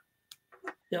for.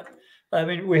 Yeah. I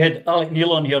mean, we had Alec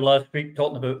Neil on here last week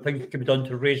talking about things that can be done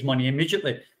to raise money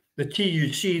immediately. The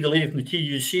TUC, the lady from the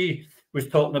TUC, was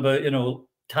talking about, you know,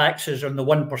 taxes on the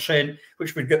 1%,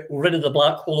 which would get rid of the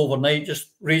black hole overnight.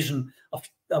 Just raising a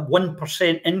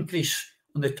 1% increase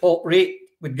on the top rate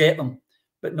would get them.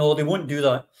 But no, they won't do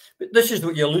that. But this is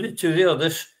what you alluded to there,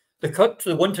 the cut to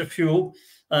the winter fuel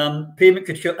payment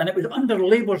could kill. And it was under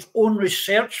Labour's own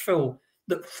research, Phil,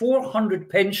 that 400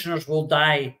 pensioners will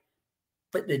die.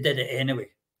 But they did it anyway.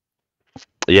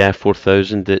 Yeah,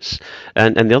 4,000.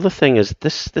 And the other thing is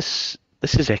this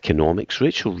is economics.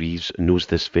 Rachel Reeves knows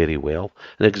this very well,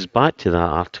 and it goes back to that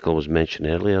article I was mentioned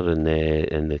earlier in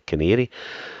the Canary,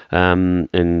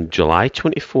 in July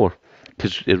 24,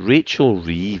 because Rachel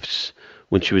Reeves,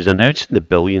 when she was announcing the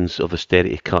billions of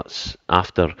austerity cuts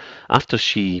after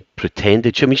she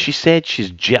pretended, I mean, she said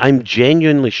I'm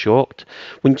genuinely shocked.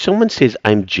 When someone says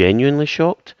I'm genuinely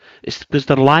shocked, it's because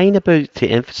they're lying about to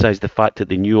emphasise the fact that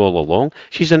they knew all along.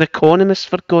 She's an economist,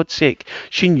 for God's sake.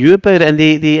 She knew about it, and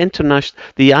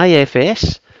the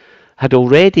IFS had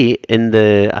already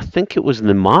I think it was in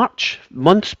the March,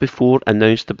 months before,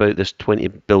 announced about this 20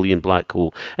 billion black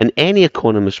hole. And any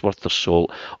economist worth their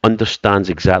salt understands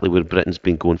exactly where Britain's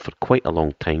been going for quite a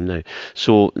long time now.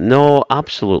 So no,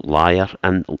 absolute liar.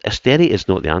 And austerity is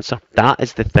not the answer. That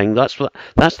is the thing. That's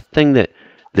the thing that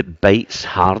bites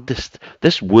hardest.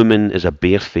 This woman is a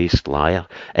barefaced liar.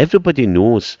 Everybody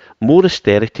knows more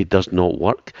austerity does not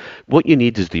work. What you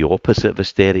need is the opposite of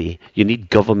austerity. You need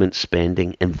government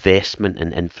spending, investment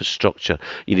in infrastructure.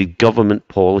 You need government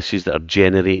policies that are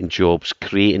generating jobs,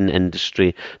 creating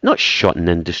industry, not shutting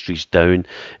industries down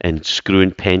and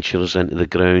screwing pensioners into the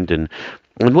ground. And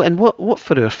what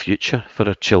for our future, for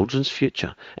our children's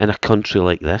future in a country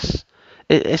like this?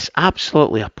 It's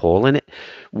absolutely appalling.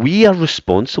 We are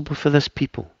responsible for this,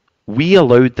 people. We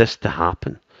allowed this to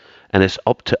happen, and it's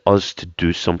up to us to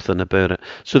do something about it.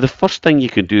 So the first thing you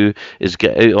can do is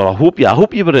get out. Or I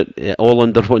hope you were all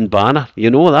under one banner.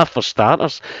 You know that, for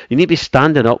starters. You need to be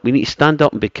standing up. We need to stand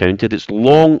up and be counted. It's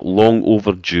long, long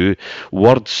overdue.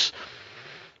 Words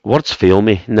fail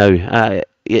me now.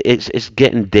 It's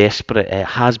getting desperate. It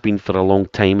has been for a long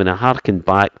time, and I harken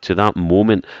back to that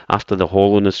moment after the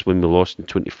hollowness when we lost in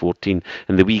 2014,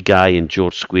 and the wee guy in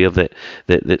George Square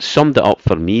that summed it up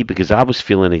for me, because I was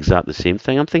feeling exactly the same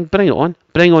thing. I'm thinking, bring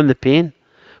on the pain.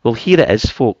 Well, here it is,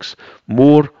 folks.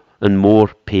 More and more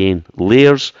pain,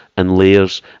 layers and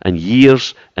layers, and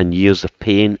years of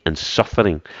pain and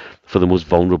suffering for the most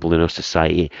vulnerable in our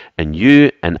society. And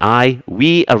you and I,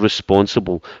 we are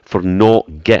responsible for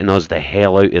not getting us the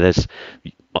hell out of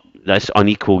this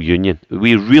unequal union.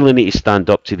 We really need to stand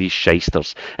up to these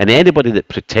shysters. And anybody that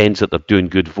pretends that they're doing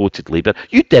good voted Labour.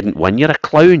 You didn't win. You're a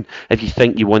clown if you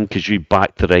think you won because you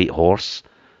backed the right horse.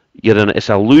 It's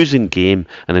a losing game,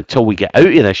 and until we get out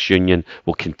of this union,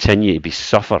 we'll continue to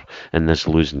suffer in this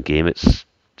losing game. It's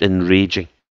enraging.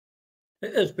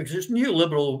 It is, because it's new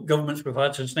Liberal governments we've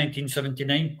had since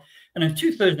 1979. And in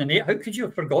 2008, how could you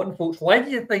have forgotten, folks? Why do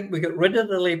you think we got rid of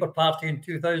the Labour Party in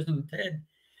 2010?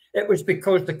 It was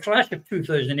because the crash of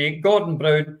 2008, Gordon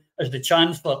Brown, as the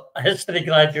Chancellor, a history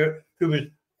graduate who was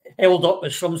held up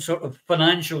as some sort of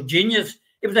financial genius.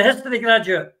 He was a history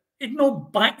graduate. He had no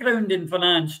background in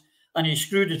finance, and he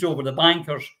screwed us over. The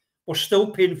bankers were still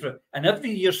paying for it. And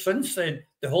every year since then,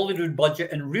 the Holyrood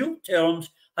budget in real terms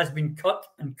has been cut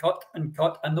and cut and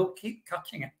cut, and they'll keep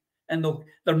cutting it. And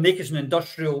they're making an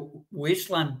industrial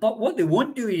wasteland. But what they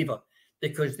won't do, Eva,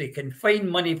 because they can find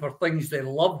money for things they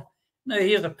love. Now,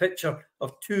 here's a picture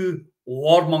of two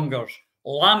warmongers.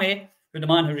 Lammy, the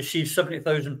man who received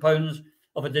 £70,000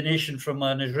 of a donation from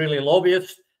an Israeli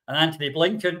lobbyist, and Anthony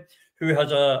Blinken, who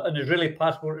has an Israeli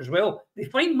passport as well. They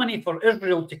find money for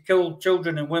Israel to kill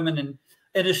children and women and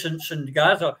innocents in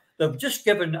Gaza. They've just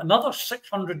given another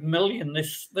 600 million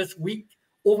this week,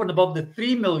 over and above the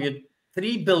 3 billion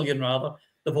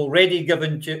they've already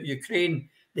given to Ukraine.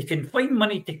 They can find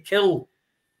money to kill.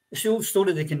 It's the old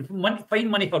story. They can find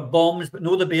money for bombs, but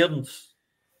no the bairns.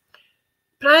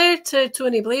 Prior to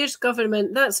Tony Blair's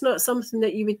government, that's not something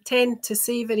that you would tend to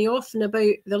say very often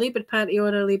about the Labour Party or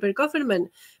a Labour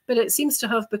government, but it seems to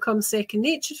have become second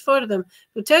nature for them.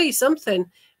 I'll tell you something,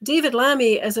 David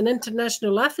Lammy is an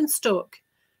international laughingstock.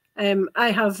 I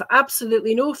have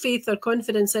absolutely no faith or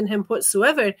confidence in him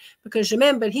whatsoever, because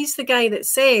remember, he's the guy that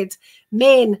said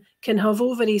men can have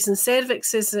ovaries and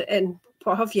cervixes and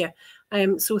what have you.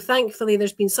 So thankfully,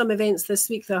 there's been some events this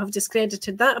week that have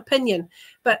discredited that opinion.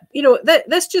 But, you know,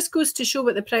 this just goes to show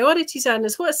what the priorities are. And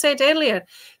it's what I said earlier.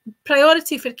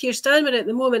 Priority for Keir Starmer at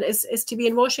the moment is to be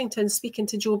in Washington speaking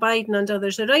to Joe Biden and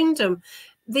others around him.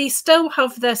 They still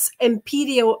have this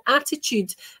imperial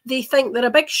attitude. They think they're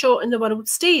a big shot in the world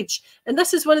stage. And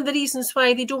this is one of the reasons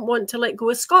why they don't want to let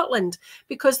go of Scotland,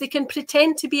 because they can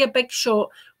pretend to be a big shot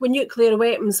with nuclear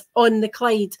weapons on the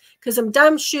Clyde. Because I'm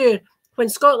damn sure when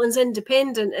Scotland's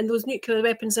independent and those nuclear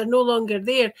weapons are no longer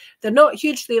there, they're not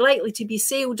hugely likely to be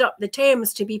sailed up the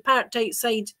Thames to be parked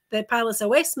outside the Palace of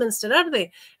Westminster, are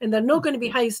they? And they're not going to be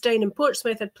housed down in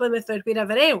Portsmouth or Plymouth or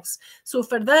wherever else. So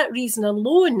for that reason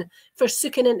alone, for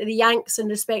sucking into the Yanks in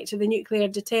respect to the nuclear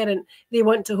deterrent, they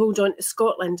want to hold on to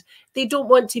Scotland. They don't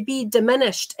want to be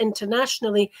diminished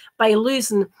internationally by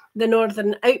losing the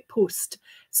Northern Outpost.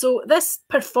 So this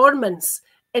performance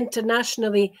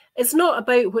internationally, it's not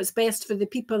about what's best for the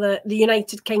people of the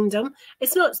United Kingdom.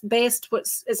 It's not about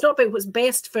what's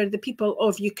best for the people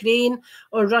of Ukraine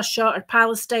or Russia or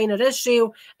Palestine or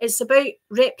Israel. It's about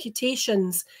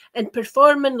reputations and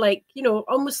performing like, you know,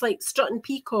 almost like strutting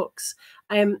peacocks,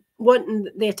 wanting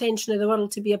the attention of the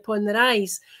world to be upon their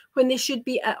eyes, when they should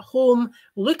be at home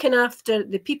looking after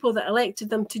the people that elected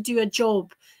them to do a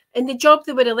job. And the job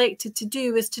they were elected to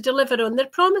do was to deliver on their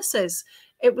promises.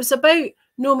 It was about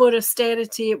no more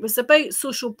austerity. It was about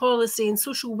social policy and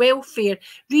social welfare,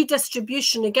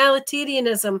 redistribution,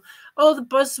 egalitarianism, all the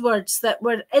buzzwords that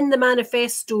were in the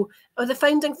manifesto of the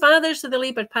founding fathers of the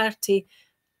Labour Party.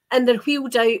 And they're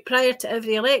wheeled out prior to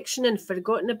every election and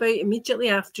forgotten about immediately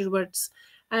afterwards.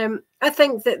 I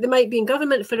think that they might be in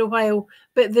government for a while,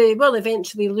 but they will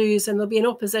eventually lose and they'll be in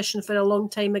opposition for a long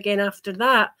time again after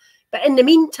that. But in the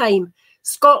meantime,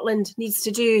 Scotland needs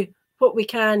to do what we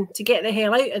can to get the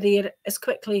hell out of there as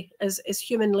quickly as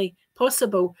humanly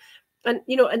possible. And,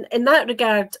 you know, in that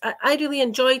regard, I really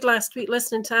enjoyed last week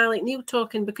listening to Alec Neil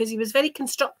talking, because he was very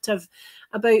constructive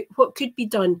about what could be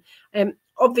done.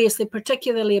 Obviously,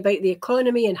 particularly about the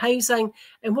economy and housing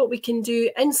and what we can do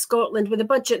in Scotland with the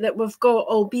budget that we've got,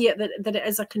 albeit that it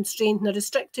is a constrained and a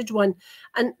restricted one.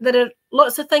 And there are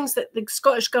lots of things that the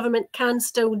Scottish Government can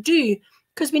still do,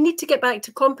 because we need to get back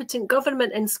to competent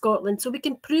government in Scotland so we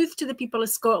can prove to the people of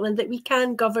Scotland that we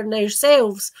can govern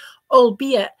ourselves,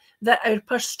 albeit that our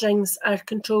purse strings are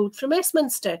controlled from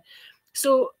Westminster.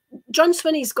 So John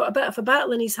Swinney's got a bit of a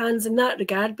battle in his hands in that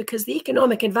regard, because the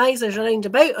economic advisors around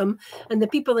about him and the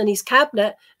people in his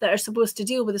cabinet that are supposed to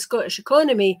deal with the Scottish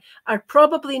economy are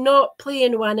probably not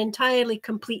playing one entirely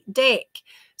complete deck.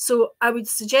 So I would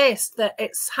suggest that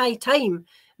it's high time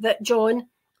that John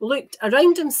looked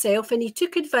around himself and he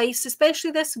took advice,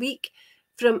 especially this week,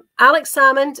 from Alex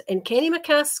Salmond and Kenny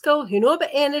McCaskill, who know about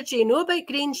energy, know about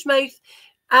Grangemouth.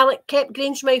 Alec kept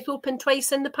Grangemouth open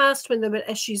twice in the past when there were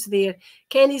issues there.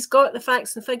 Kenny's got the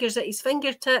facts and figures at his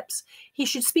fingertips. He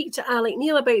should speak to Alec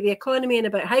Neil about the economy and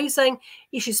about housing.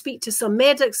 He should speak to some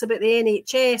medics about the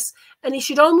NHS. And he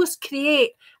should almost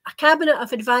create a cabinet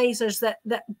of advisors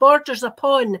that borders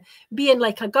upon being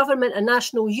like a government of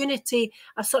national unity,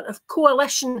 a sort of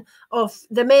coalition of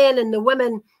the men and the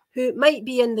women who might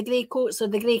be in the grey coats or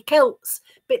the grey kilts,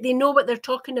 but they know what they're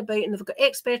talking about and they've got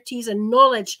expertise and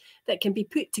knowledge that can be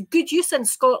put to good use in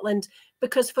Scotland,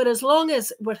 because for as long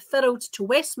as we're thrilled to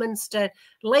Westminster,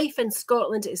 life in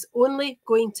Scotland is only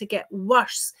going to get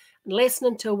worse, unless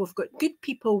and until we've got good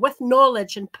people with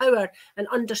knowledge and power and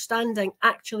understanding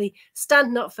actually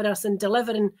standing up for us and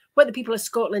delivering what the people of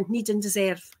Scotland need and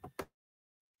deserve.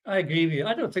 I agree with you.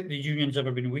 I don't think the union's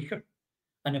ever been weaker.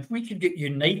 And if we could get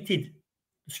united,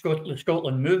 the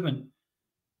Scotland movement,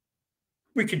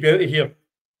 we could be out of here.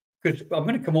 Because I'm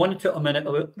going to come on to it a minute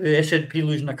about the SNP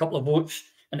losing a couple of votes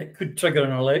and it could trigger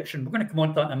an election. We're going to come on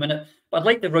to that in a minute. But I'd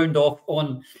like to round off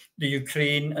on the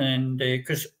Ukraine, and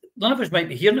because none of us might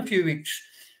be here in a few weeks,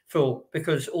 Phil,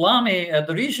 because Lammy, one of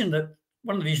the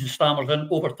reasons Stammer's in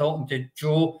over talking to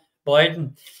Joe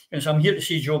Biden is I'm here to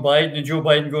see Joe Biden, and Joe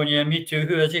Biden going, yeah, me too,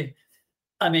 who is he?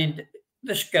 I mean,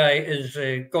 this guy is,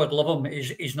 God love him,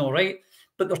 he's not right.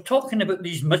 But they're talking about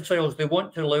these missiles. They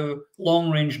want to allow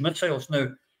long-range missiles. Now,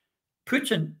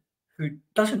 Putin, who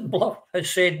doesn't bluff, has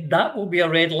said that will be a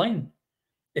red line.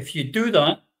 If you do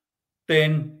that,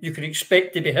 then you can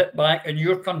expect to be hit back in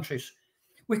your countries.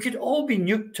 We could all be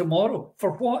nuked tomorrow.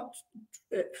 For what,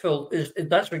 Phil?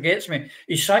 That's what gets me.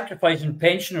 He's sacrificing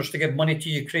pensioners to give money to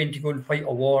Ukraine to go and fight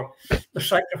a war. They're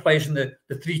sacrificing the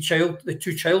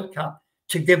two-child cap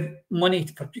to give money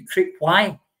for Ukraine.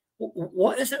 Why?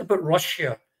 What is it about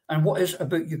Russia and what is it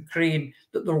about Ukraine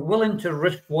that they're willing to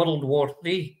risk World War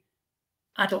III?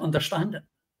 I don't understand it.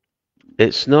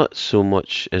 It's not so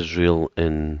much Israel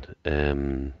and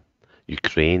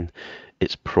Ukraine,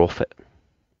 it's profit,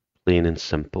 plain and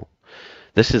simple.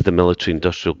 This is the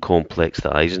military-industrial complex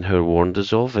that Eisenhower warned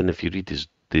us of, and if you read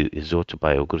his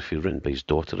autobiography written by his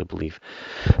daughter, I believe,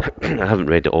 I haven't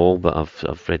read it all, but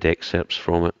I've read excerpts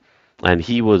from it. And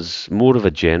he was more of a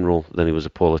general than he was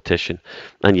a politician,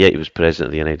 and yet he was president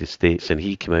of the United States. And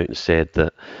he came out and said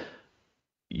that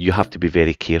you have to be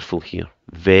very careful here,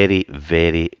 very,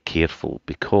 very careful,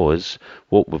 because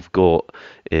what we've got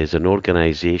is an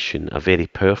organisation, a very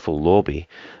powerful lobby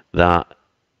that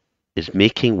is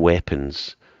making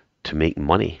weapons to make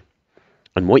money.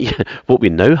 And what we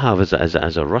now have is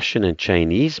a Russian and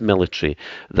Chinese military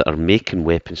that are making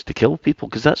weapons to kill people,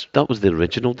 because that was the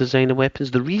original design of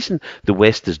weapons. The reason the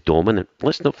West is dominant,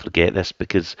 let's not forget this,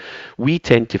 because we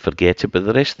tend to forget it, but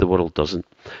the rest of the world doesn't.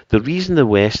 The reason the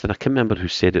West, and I can't remember who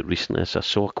said it recently, I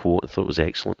saw a quote, I thought it was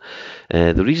excellent.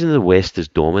 The reason the West is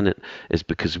dominant is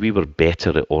because we were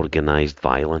better at organised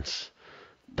violence.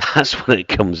 That's what it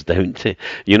comes down to.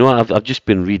 You know, I've just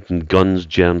been reading Guns,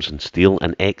 Germs and Steel,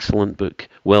 an excellent book,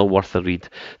 well worth a read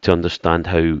to understand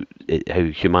how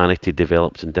humanity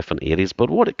develops in different areas. But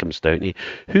what it comes down to,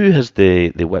 who has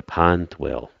the whip hand?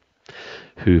 Well,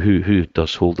 who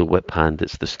does hold the whip hand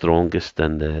that's the strongest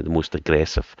and the most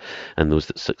aggressive, and those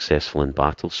that's successful in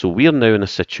battle. So we are now in a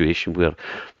situation where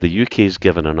the UK is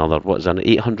given another, what is that,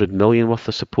 800 million worth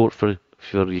of support for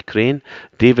Ukraine.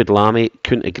 David Lammy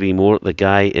couldn't agree more. The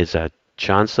guy is a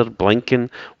chancellor,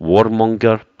 blinking,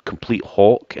 warmonger, complete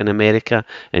hawk in America,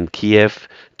 in Kiev,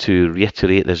 to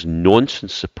reiterate this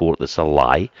nonsense support that's a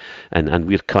lie, and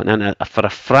we're cutting in for a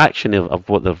fraction of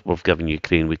what we've given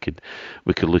Ukraine. We could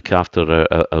look after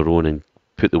our own and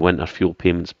put the winter fuel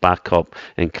payments back up,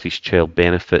 increase child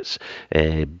benefits,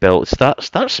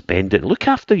 start spending, look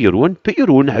after your own, put your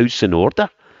own house in order.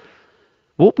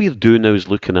 What we're doing now is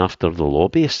looking after the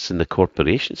lobbyists and the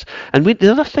corporations. And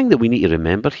the other thing that we need to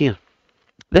remember here,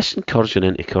 this incursion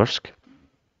into Kursk,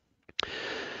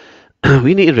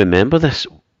 we need to remember this.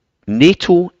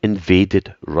 NATO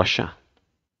invaded Russia.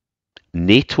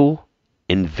 NATO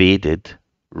invaded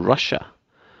Russia.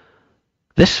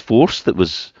 This force that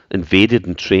was invaded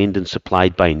and trained and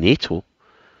supplied by NATO,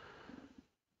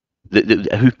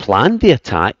 who planned the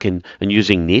attack and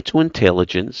using NATO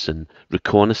intelligence and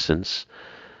reconnaissance,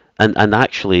 and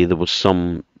actually there was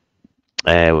some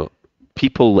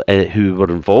people who were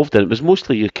involved in it. It was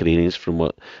mostly Ukrainians from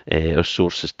what our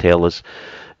sources tell us,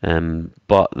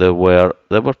 but there were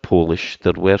Polish,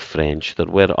 there were French, there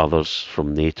were others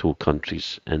from NATO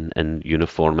countries in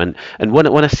uniform. And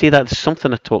when I say that, it's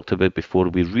something I talked about before.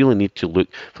 We really need to look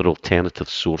for alternative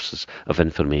sources of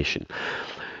information.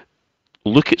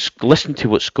 Listen to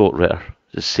what Scott Ritter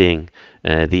is saying,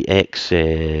 the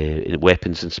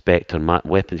ex-weapons inspector,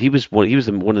 weapons. He was one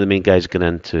of the main guys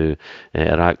going into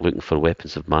Iraq looking for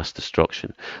weapons of mass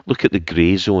destruction. Look at the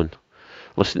grey zone.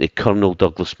 Listen to Colonel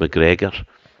Douglas McGregor.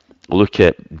 Look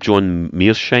at John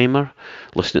Mearsheimer.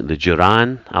 Listen to the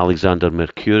Duran, Alexander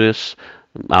Mercurius,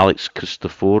 Alex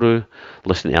Christoforou.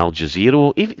 Listen to Al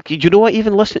Jazeera. Do you know what?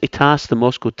 Even listen to TASS, the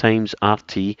Moscow Times,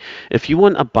 RT. If you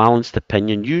want a balanced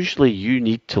opinion, usually you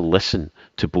need to listen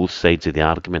to both sides of the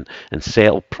argument and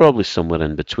settle probably somewhere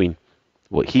in between.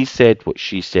 What he said, what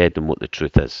she said, and what the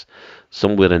truth is.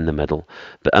 Somewhere in the middle.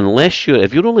 But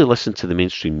if you're only listening to the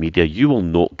mainstream media, you will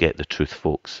not get the truth,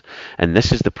 folks. And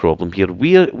this is the problem here.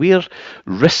 We are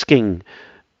risking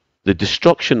the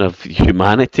destruction of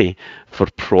humanity for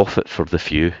profit for the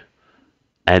few.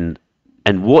 And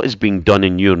what is being done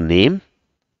in your name,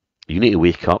 you need to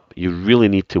wake up. You really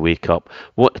need to wake up.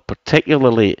 What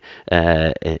particularly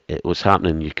what's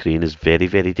happening in Ukraine is very,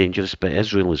 very dangerous, but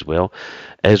Israel as well.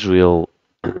 Israel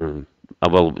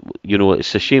well, you know,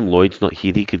 it's a shame Lloyd's not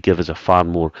here. He could give us a far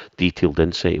more detailed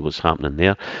insight of what's happening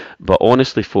there. But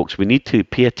honestly, folks, we need to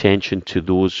pay attention to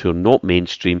those who are not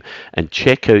mainstream and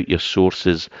check out your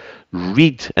sources.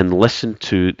 Read and listen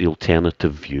to the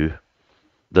alternative view.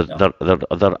 There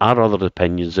are other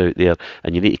opinions out there,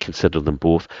 and you need to consider them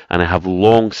both. And I have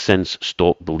long since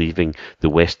stopped believing the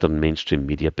Western mainstream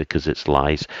media because it's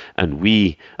lies, and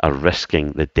we are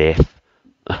risking the death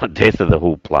of the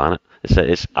whole planet.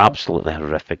 It's absolutely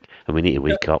horrific, and we need to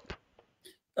wake up.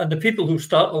 And the people who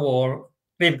start the war,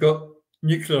 they've got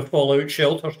nuclear fallout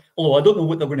shelters. Although I don't know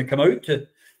what they're going to come out to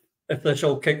if this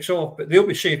all kicks off, but they'll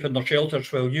be safe in their shelters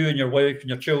while you and your wife and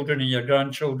your children and your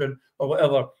grandchildren or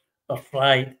whatever are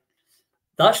fried.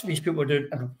 That's what these people are doing.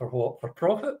 And for what? For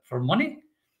profit? For money?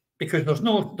 Because there's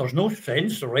no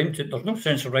sense around it. There's no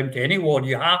sense around to any war.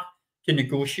 You have to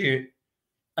negotiate.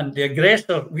 And the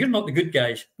aggressor, we're not the good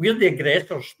guys. We're the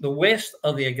aggressors. The West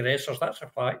are the aggressors. That's a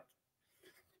fact.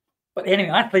 But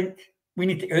anyway, I think we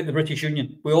need to get out the British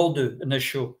Union. We all do in this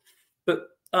show. But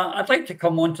I'd like to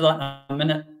come on to that in a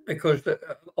minute, because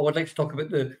I would like to talk about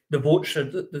the votes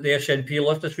that the SNP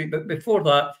lost this week. But before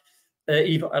that,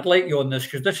 Eva, I'd like you on this,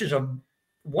 because this is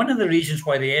one of the reasons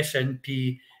why the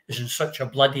SNP is in such a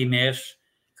bloody mess,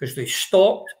 because they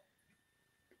stopped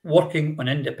working on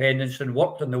independence and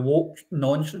worked on the woke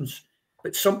nonsense.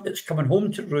 But it's coming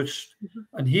home to roost.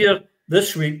 And here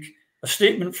this week, a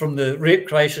statement from the Rape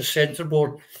Crisis Centre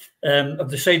Board have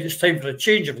decided it's time for a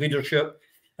change of leadership.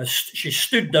 She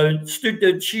stood down, it stood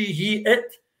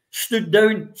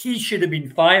down. He should have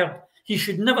been fired. He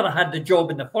should never have had the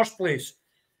job in the first place.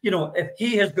 You know, if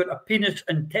he has got a penis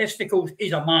and testicles,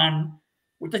 he's a man.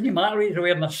 It doesn't matter if he's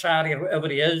wearing a sari or whatever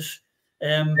he is.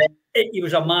 He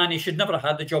was a man. He should never have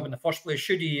had the job in the first place,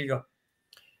 should he?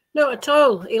 Not at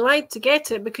all. He lied to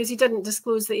get it because he didn't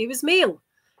disclose that he was male.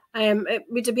 It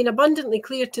would have been abundantly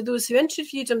clear to those who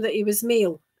interviewed him that he was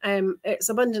male. It's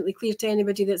abundantly clear to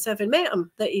anybody that's ever met him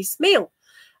that he's male.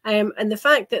 And the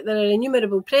fact that there are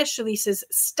innumerable press releases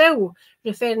still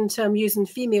referring to him using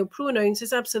female pronouns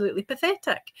is absolutely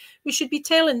pathetic. We should be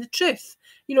telling the truth.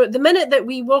 You know, the minute that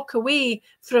we walk away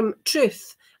from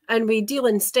truth and we deal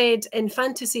instead in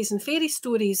fantasies and fairy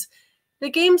stories, the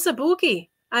game's a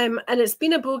bogey. And it's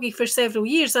been a bogey for several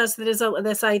years as the result of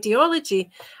this ideology.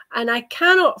 And I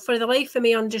cannot for the life of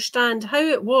me understand how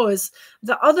it was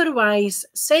that otherwise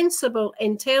sensible,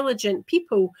 intelligent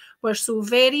people were so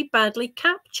very badly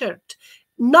captured.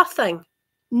 Nothing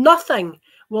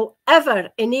will ever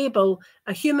enable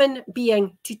a human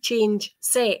being to change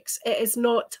sex. It is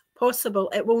not possible.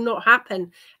 It will not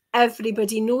happen.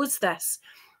 Everybody knows this.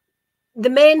 The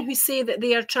men who say that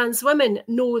they are trans women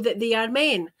know that they are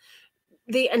men.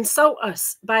 They insult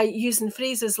us by using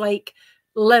phrases like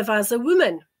live as a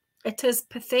woman. It is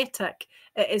pathetic.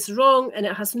 It is wrong, and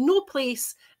it has no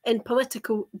place in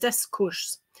political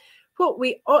discourse. What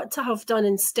we ought to have done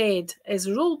instead is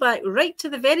roll back right to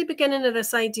the very beginning of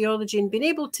this ideology and been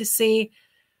able to say,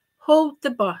 hold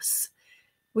the bus.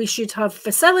 We should have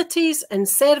facilities and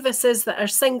services that are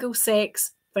single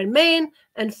sex for men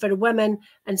and for women,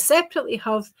 and separately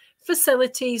have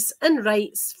facilities and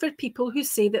rights for people who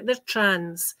say that they're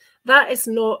trans. That is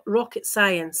not rocket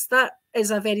science. That is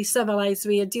a very civilised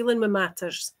way of dealing with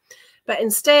matters. But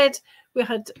instead, we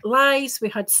had lies, we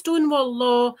had Stonewall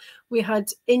Law, we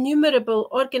had innumerable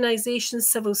organisations,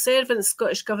 civil servants,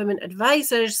 Scottish Government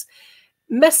advisors,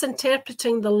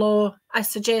 misinterpreting the law, I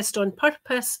suggest on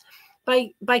purpose,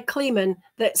 by claiming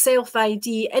that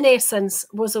self-ID, in essence,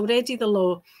 was already the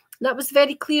law. That was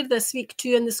very clear this week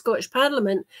too in the Scottish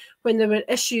Parliament when there were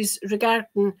issues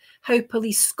regarding how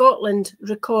Police Scotland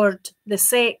record the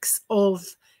sex of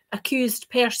accused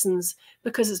persons,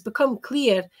 because it's become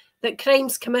clear that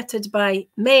crimes committed by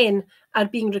men are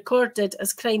being recorded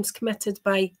as crimes committed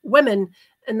by women,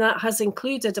 and that has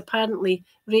included apparently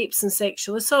rapes and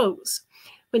sexual assaults.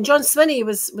 When John Swinney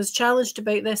was challenged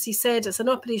about this, he said it's an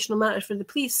operational matter for the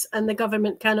police and the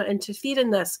government cannot interfere in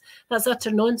this. That's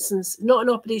utter nonsense. Not an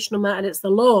operational matter, it's the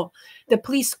law. The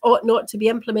police ought not to be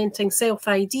implementing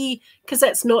self-ID because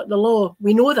it's not the law.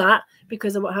 We know that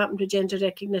because of what happened with gender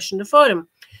recognition reform.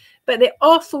 But the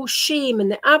awful shame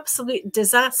and the absolute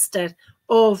disaster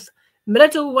of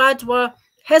Mriddle Wadwa,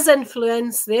 his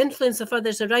influence, the influence of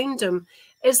others around him,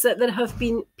 is that there have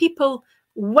been people,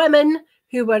 women,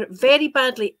 who were very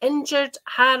badly injured,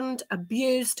 harmed,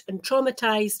 abused and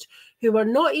traumatised, who were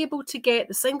not able to get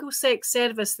the single-sex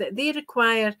service that they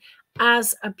require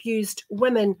as abused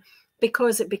women,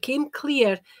 because it became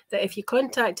clear that if you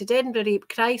contacted Edinburgh Rape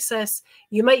Crisis,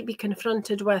 you might be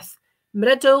confronted with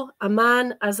Mriddle, a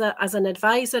man, as an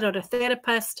advisor or a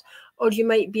therapist, or you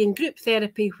might be in group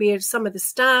therapy where some of the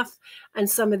staff and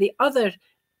some of the other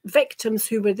victims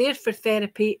who were there for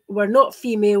therapy were not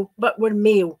female but were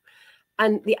male.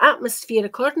 And the atmosphere,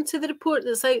 according to the report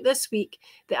that's out this week,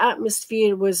 the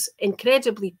atmosphere was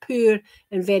incredibly poor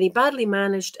and very badly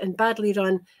managed and badly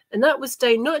run. And that was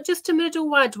down not just to Mriddle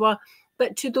Wadwa,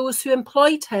 but to those who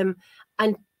employed him.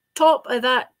 And top of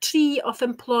that tree of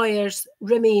employers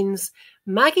remains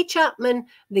Maggie Chapman,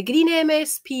 the Green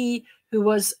MSP, who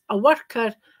was a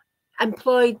worker,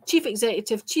 employed chief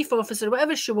executive, chief officer,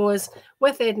 whatever she was,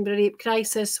 with Edinburgh Rape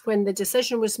Crisis when the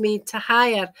decision was made to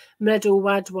hire Mriddle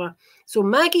Wadwa. So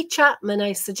Maggie Chapman,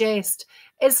 I suggest,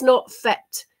 is not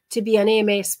fit to be an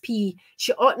MSP.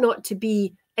 She ought not to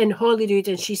be in Holyrood,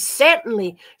 and she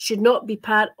certainly should not be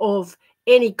part of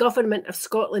any government of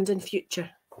Scotland in future.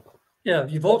 Yeah,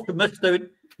 you've also missed out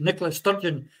Nicola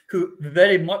Sturgeon, who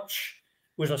very much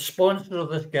was a sponsor of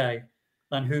this guy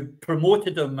and who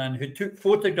promoted him and who took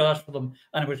photographs for them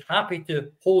and was happy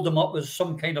to hold him up as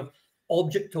some kind of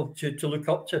object to look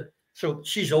up to. So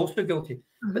she's also guilty.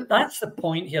 Mm-hmm. But that's the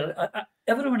point here.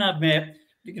 Everyone I've met,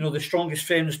 the strongest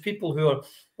friends, people who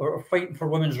are fighting for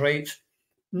women's rights,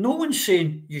 no one's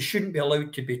saying you shouldn't be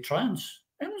allowed to be trans.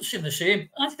 Everyone's saying the same.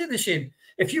 I say the same.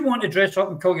 If you want to dress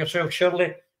up and call yourself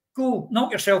Shirley, go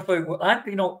knock yourself out with that.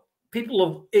 People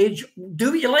of age,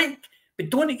 do what you like, but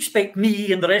don't expect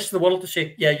me and the rest of the world to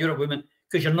say, yeah, you're a woman,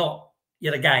 because you're not.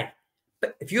 You're a guy.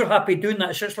 But if you're happy doing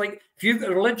that, it's just like if you've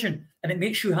got a religion and it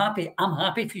makes you happy, I'm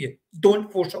happy for you.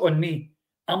 Don't force it on me.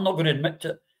 I'm not going to admit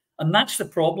to it. And that's the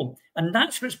problem. And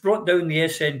that's what's brought down the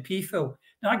SNP, Phil.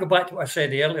 Now, I go back to what I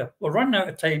said earlier. We're running out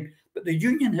of time, but the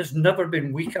union has never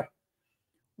been weaker.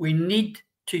 We need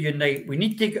to unite. We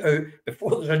need to get out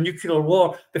before there's a nuclear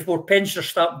war, before pensioners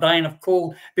start dying of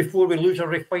cold, before we lose our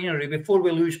refinery, before we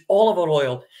lose all of our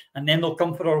oil, and then they'll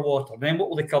come for our water. Then what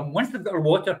will they come? Once they've got our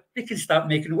water, they can start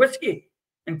making whiskey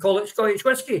and call it Scottish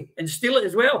whiskey and steal it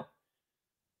as well.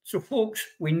 So, folks,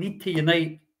 we need to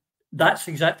unite. That's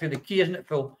exactly the key, isn't it,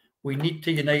 Phil? We need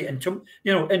to unite.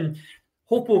 And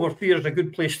hope over fear is a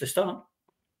good place to start.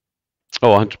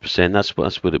 Oh, 100%. That's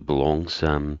where it belongs.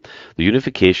 The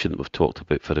unification that we've talked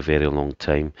about for a very long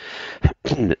time.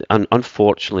 And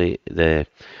unfortunately, the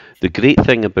great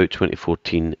thing about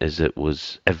 2014 is it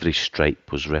was every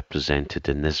stripe was represented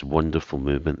in this wonderful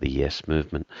movement, the Yes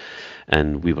Movement,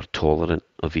 and we were tolerant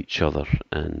of each other,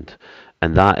 and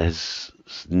that is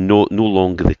no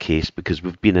longer the case because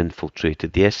we've been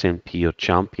infiltrated. The SNP, or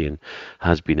champion,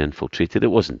 has been infiltrated. It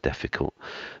wasn't difficult.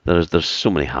 There's so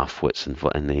many half-wits in the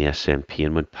SNP,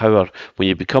 and when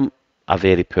you become a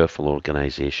very powerful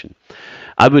organisation,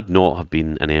 I would not have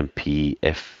been an MP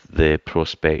if the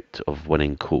prospect of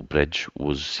winning Coatbridge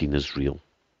was seen as real.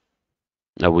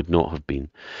 I would not have been,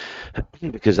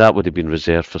 because that would have been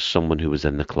reserved for someone who was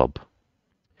in the club.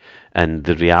 And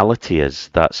the reality is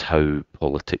that's how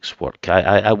politics work.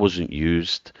 I wasn't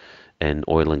used in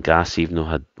oil and gas, even though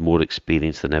I had more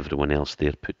experience than everyone else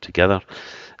there put together,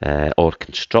 or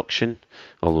construction,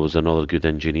 although there was another good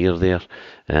engineer there.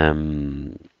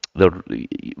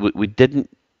 We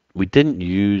didn't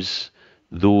use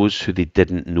those who they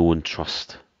didn't know and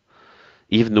trust.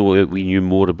 Even though we knew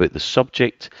more about the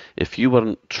subject, if you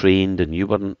weren't trained and you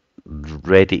weren't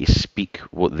ready to speak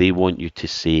what they want you to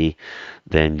say,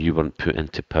 then you weren't put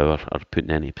into power or put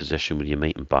in any position where you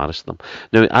might embarrass them.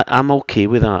 Now, I'm okay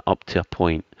with that up to a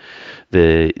point,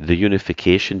 the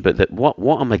unification, but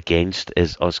what I'm against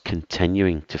is us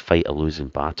continuing to fight a losing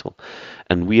battle.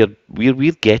 And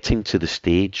we're getting to the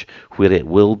stage where it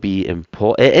will be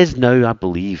it is now, I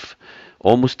believe,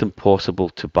 almost impossible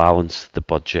to balance the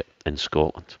budget in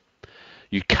Scotland.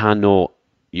 You cannot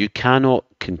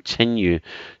continue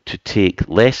to take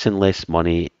less and less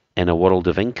money in a world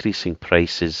of increasing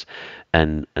prices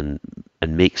and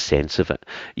make sense of it.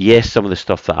 Yes, some of the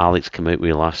stuff that Alex came out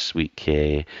with last week,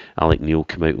 Alec Neil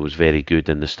came out with, was very good,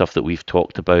 and the stuff that we've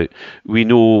talked about, we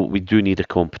know we do need a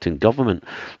competent government,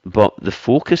 but the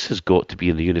focus has got to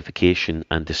be on the unification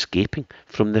and escaping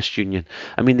from this union.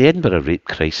 I mean, the Edinburgh rape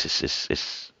crisis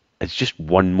is it's just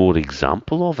one more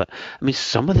example of it. I mean,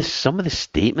 some of the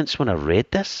statements when I read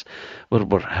this were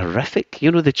horrific.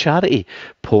 The charity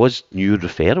paused new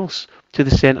referrals to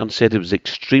the centre and said it was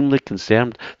extremely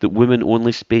concerned that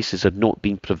women-only spaces had not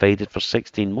been provided for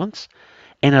 16 months.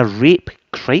 In a rape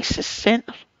crisis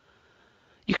centre?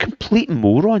 You complete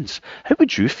morons. How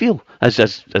would you feel? As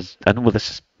I know this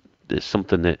is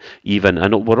something that I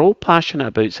know we're all passionate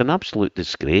about. It's an absolute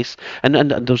disgrace. And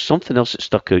there's something else that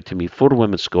stuck out to me for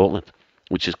Women Scotland.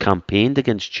 which has campaigned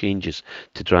against changes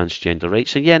to transgender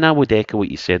rights. And yeah, and I would echo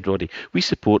what you said, Roddy. We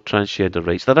support transgender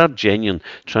rights. There are genuine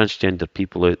transgender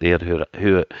people out there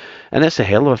who and it's a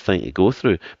hell of a thing to go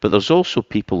through. But there's also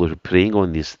people who are preying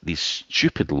on these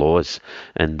stupid laws,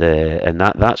 and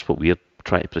that's what we're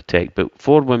trying to protect. But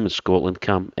for Women's Scotland,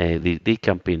 they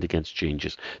campaigned against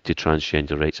changes to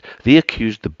transgender rights. They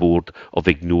accused the board of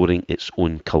ignoring its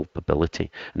own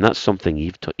culpability, and that's something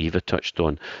Eva touched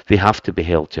on. They have to be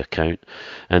held to account,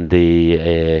 and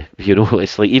they,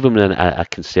 it's like even when a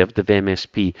Conservative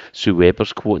MSP, Sue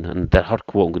Webber's quoting, and her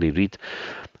quote I'm going to read.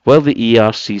 While the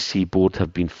ERCC board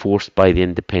have been forced by the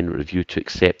independent review to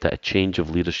accept that a change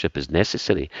of leadership is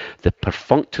necessary, the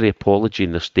perfunctory apology in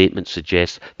their statement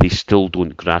suggests they still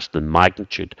don't grasp the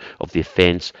magnitude of the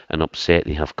offence and upset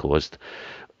they have caused.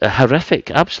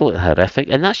 Horrific, absolutely horrific,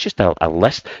 and that's just a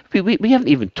list. We haven't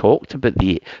even talked about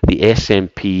the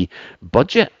SNP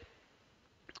budget.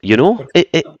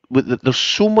 There's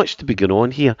so much to be going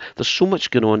on here. There's so much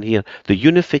going on here. The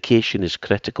unification is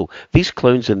critical. These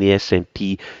clowns in the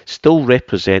SNP still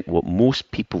represent what most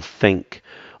people think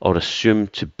or assume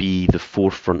to be the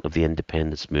forefront of the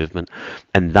independence movement,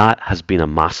 and that has been a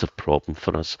massive problem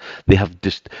for us.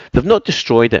 They've not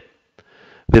destroyed it.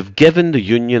 They've given the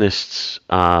unionists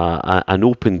an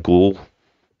open goal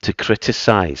to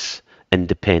criticise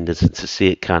independence and to say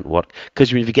it can't work.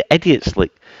 Because when you get idiots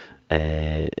like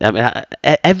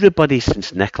everybody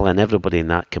since Nicola and everybody in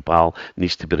that cabal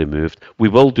needs to be removed. We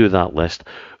will do that list.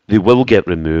 They will get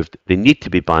removed. They need to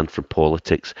be banned from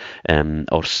politics,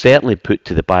 or certainly put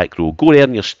to the back row. Go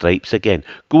earn your stripes again.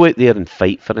 Go out there and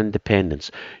fight for independence.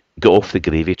 Get off the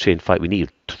gravy train. In fact, we need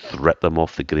to rip them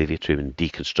off the gravy train and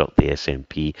deconstruct the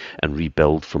SNP and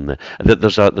rebuild from the.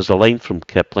 There's a line from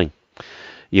Kipling.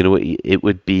 It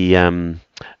would be.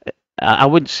 I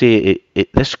wouldn't say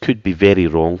this could be very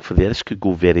wrong this could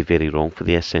go very, very wrong for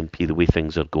the SNP the way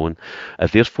things are going.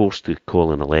 If they're forced to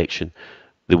call an election,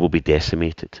 they will be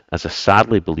decimated, as I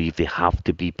sadly believe they have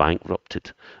to be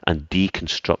bankrupted and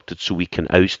deconstructed so we can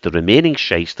oust the remaining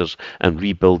shysters and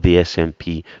rebuild the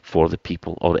SNP for the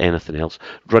people, or anything else.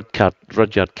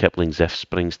 Rudyard Kipling's If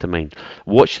springs to mind.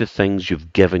 Watch the things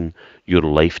you've given your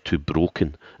life to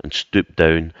broken and stoop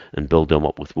down and build them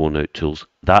up with worn out tools.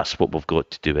 That's what we've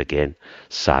got to do again,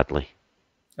 sadly.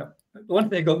 The one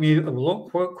thing that got me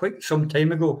quite some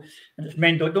time ago, and it's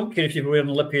men, don't care if you're wearing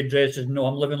lippy dresses, no,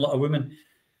 I'm living like a woman.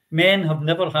 Men have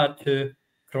never had to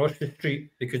cross the street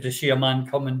because they see a man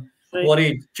coming,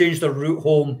 worried, changed their route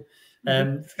home,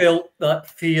 felt that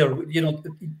fear.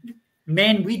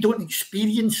 Men, we don't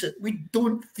experience it. We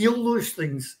don't feel those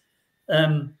things.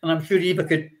 And I'm sure Eva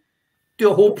could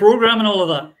do a whole programme and all of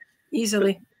that.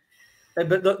 Easily.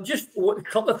 But just a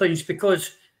couple of things,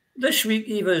 because this week,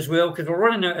 Eva, as well, because we're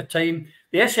running out of time,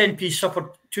 the SNP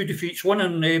suffered 2 defeats, one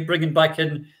on bringing back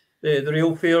in the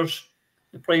rail fares,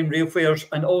 the prime rail fares,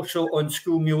 and also on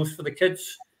school meals for the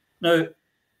kids. Now,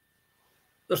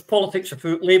 there's politics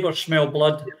afoot. Labour smell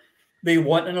blood. They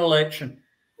want an election.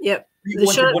 Yep.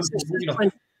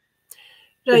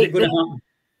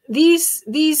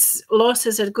 These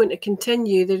losses are going to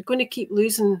continue. They're going to keep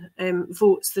losing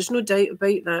votes. There's no doubt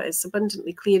about that. It's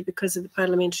abundantly clear because of the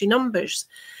parliamentary numbers.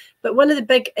 But one of the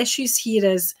big issues here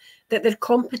is that their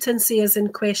competency is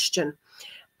in question.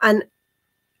 And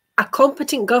a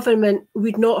competent government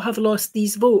would not have lost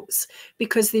these votes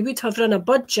because they would have run a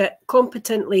budget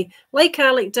competently, like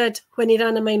Alec did when he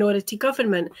ran a minority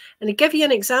government. And to give you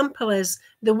an example is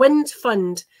the Wind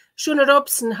Fund. Shona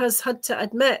Robson has had to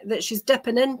admit that she's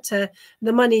dipping into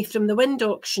the money from the wind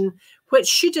auction, which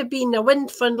should have been a wind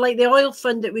fund like the oil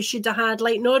fund that we should have had,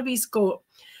 like Norway's got.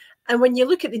 And when you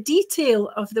look at the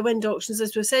detail of the wind auctions,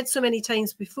 as we've said so many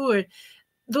times before,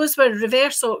 those were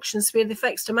reverse auctions where they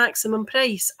fixed a maximum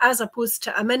price as opposed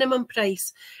to a minimum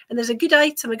price. And there's a good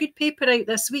item, a good paper out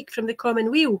this week from the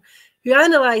Commonweal who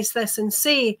analyse this and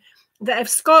say that if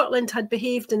Scotland had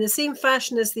behaved in the same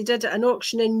fashion as they did at an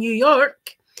auction in New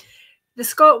York, the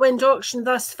ScotWind auction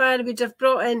thus far would have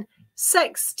brought in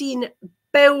 £16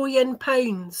 billion.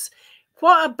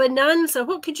 What a bonanza.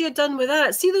 What could you have done with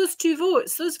that? See those 2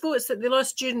 votes, those votes that they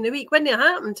lost during the week, when it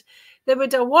happened, they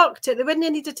would have walked it. They wouldn't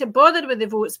have needed to bother with the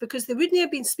votes because they wouldn't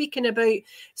have been speaking about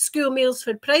school meals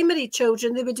for primary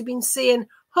children. They would have been saying,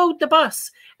 hold the bus.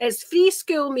 It's free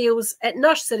school meals at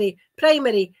nursery,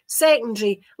 primary,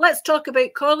 secondary. Let's talk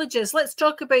about colleges. Let's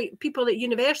talk about people at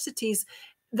universities.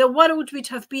 The world would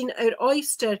have been our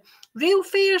oyster. Rail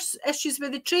fares, issues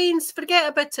with the trains, forget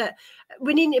about it.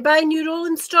 We need to buy new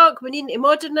rolling stock. We need to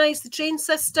modernise the train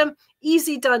system.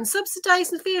 Easy done.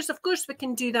 Subsidising fares, of course we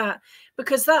can do that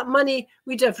because that money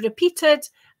would have repeated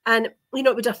and,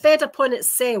 it would have fed upon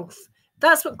itself.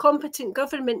 That's what competent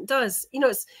government does. You know,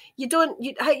 it's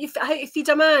how to feed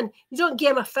a man. You don't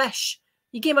give him a fish.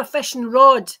 You give him a fishing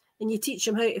rod and you teach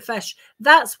him how to fish.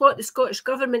 That's what the Scottish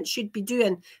government should be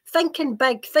doing. Thinking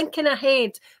big, thinking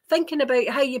ahead, thinking about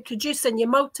how you produce and you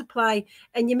multiply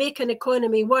and you make an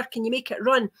economy work and you make it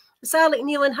run. It's Alec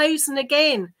Neil and housing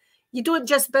again. You don't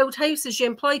just build houses, you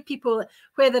employ people,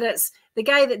 whether it's the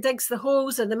guy that digs the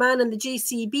holes or the man in the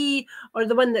JCB or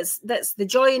the one that's the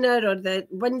joiner or the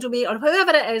window mate or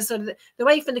whoever it is, or the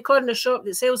wife in the corner shop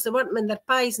that sells the workmen their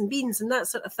pies and beans and that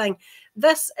sort of thing.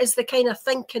 This is the kind of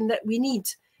thinking that we need,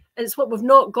 and it's what we've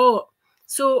not got.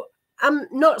 So I'm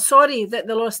not sorry that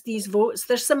they lost these votes.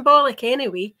 They're symbolic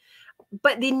anyway.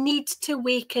 But they need to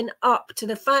waken up to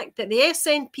the fact that the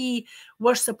SNP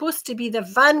were supposed to be the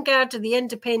vanguard of the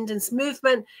independence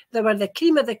movement. They were the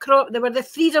cream of the crop. They were the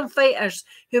freedom fighters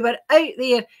who were out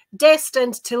there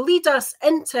destined to lead us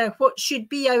into what should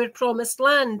be our promised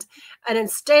land. And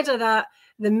instead of that,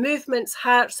 the movement's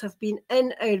hearts have been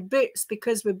in our boots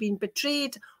because we've been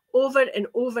betrayed over and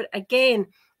over again,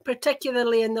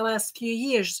 particularly in the last few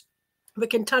years. We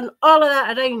can turn all of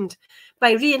that around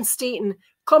by reinstating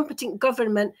competent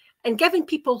government and giving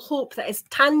people hope that is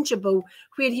tangible,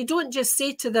 where you don't just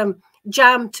say to them,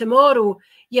 jam tomorrow,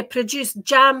 you produce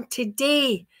jam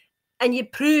today and you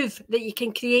prove that you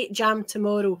can create jam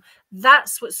tomorrow.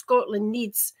 That's what Scotland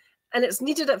needs. And it's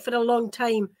needed it for a long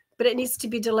time, but it needs to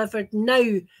be delivered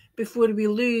now before we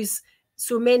lose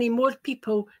so many more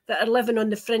people that are living on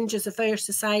the fringes of our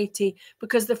society,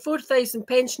 because the 4,000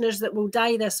 pensioners that will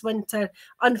die this winter,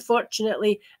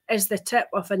 unfortunately, is the tip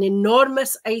of an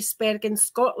enormous iceberg in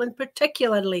Scotland,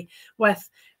 particularly with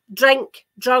drink,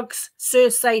 drugs,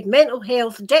 suicide, mental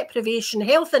health, deprivation,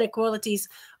 health inequalities,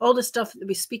 all the stuff that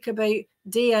we speak about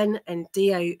day in and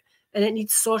day out. And it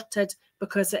needs sorted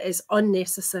because it is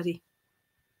unnecessary.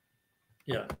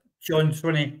 Yeah. John's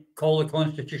going to call the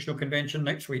Constitutional Convention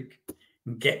next week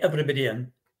and get everybody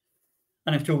in.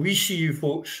 And until we see you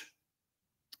folks,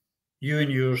 you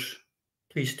and yours,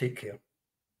 please take care.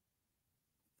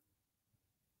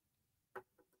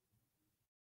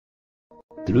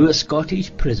 Through a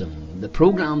Scottish Prism, the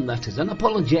programme that is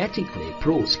unapologetically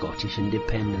pro-Scottish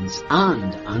independence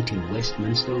and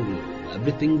anti-Westminster rule.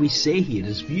 Everything we say here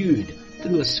is viewed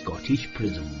through a Scottish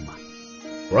prism.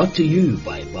 Brought to you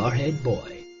by Barhead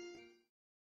Boy.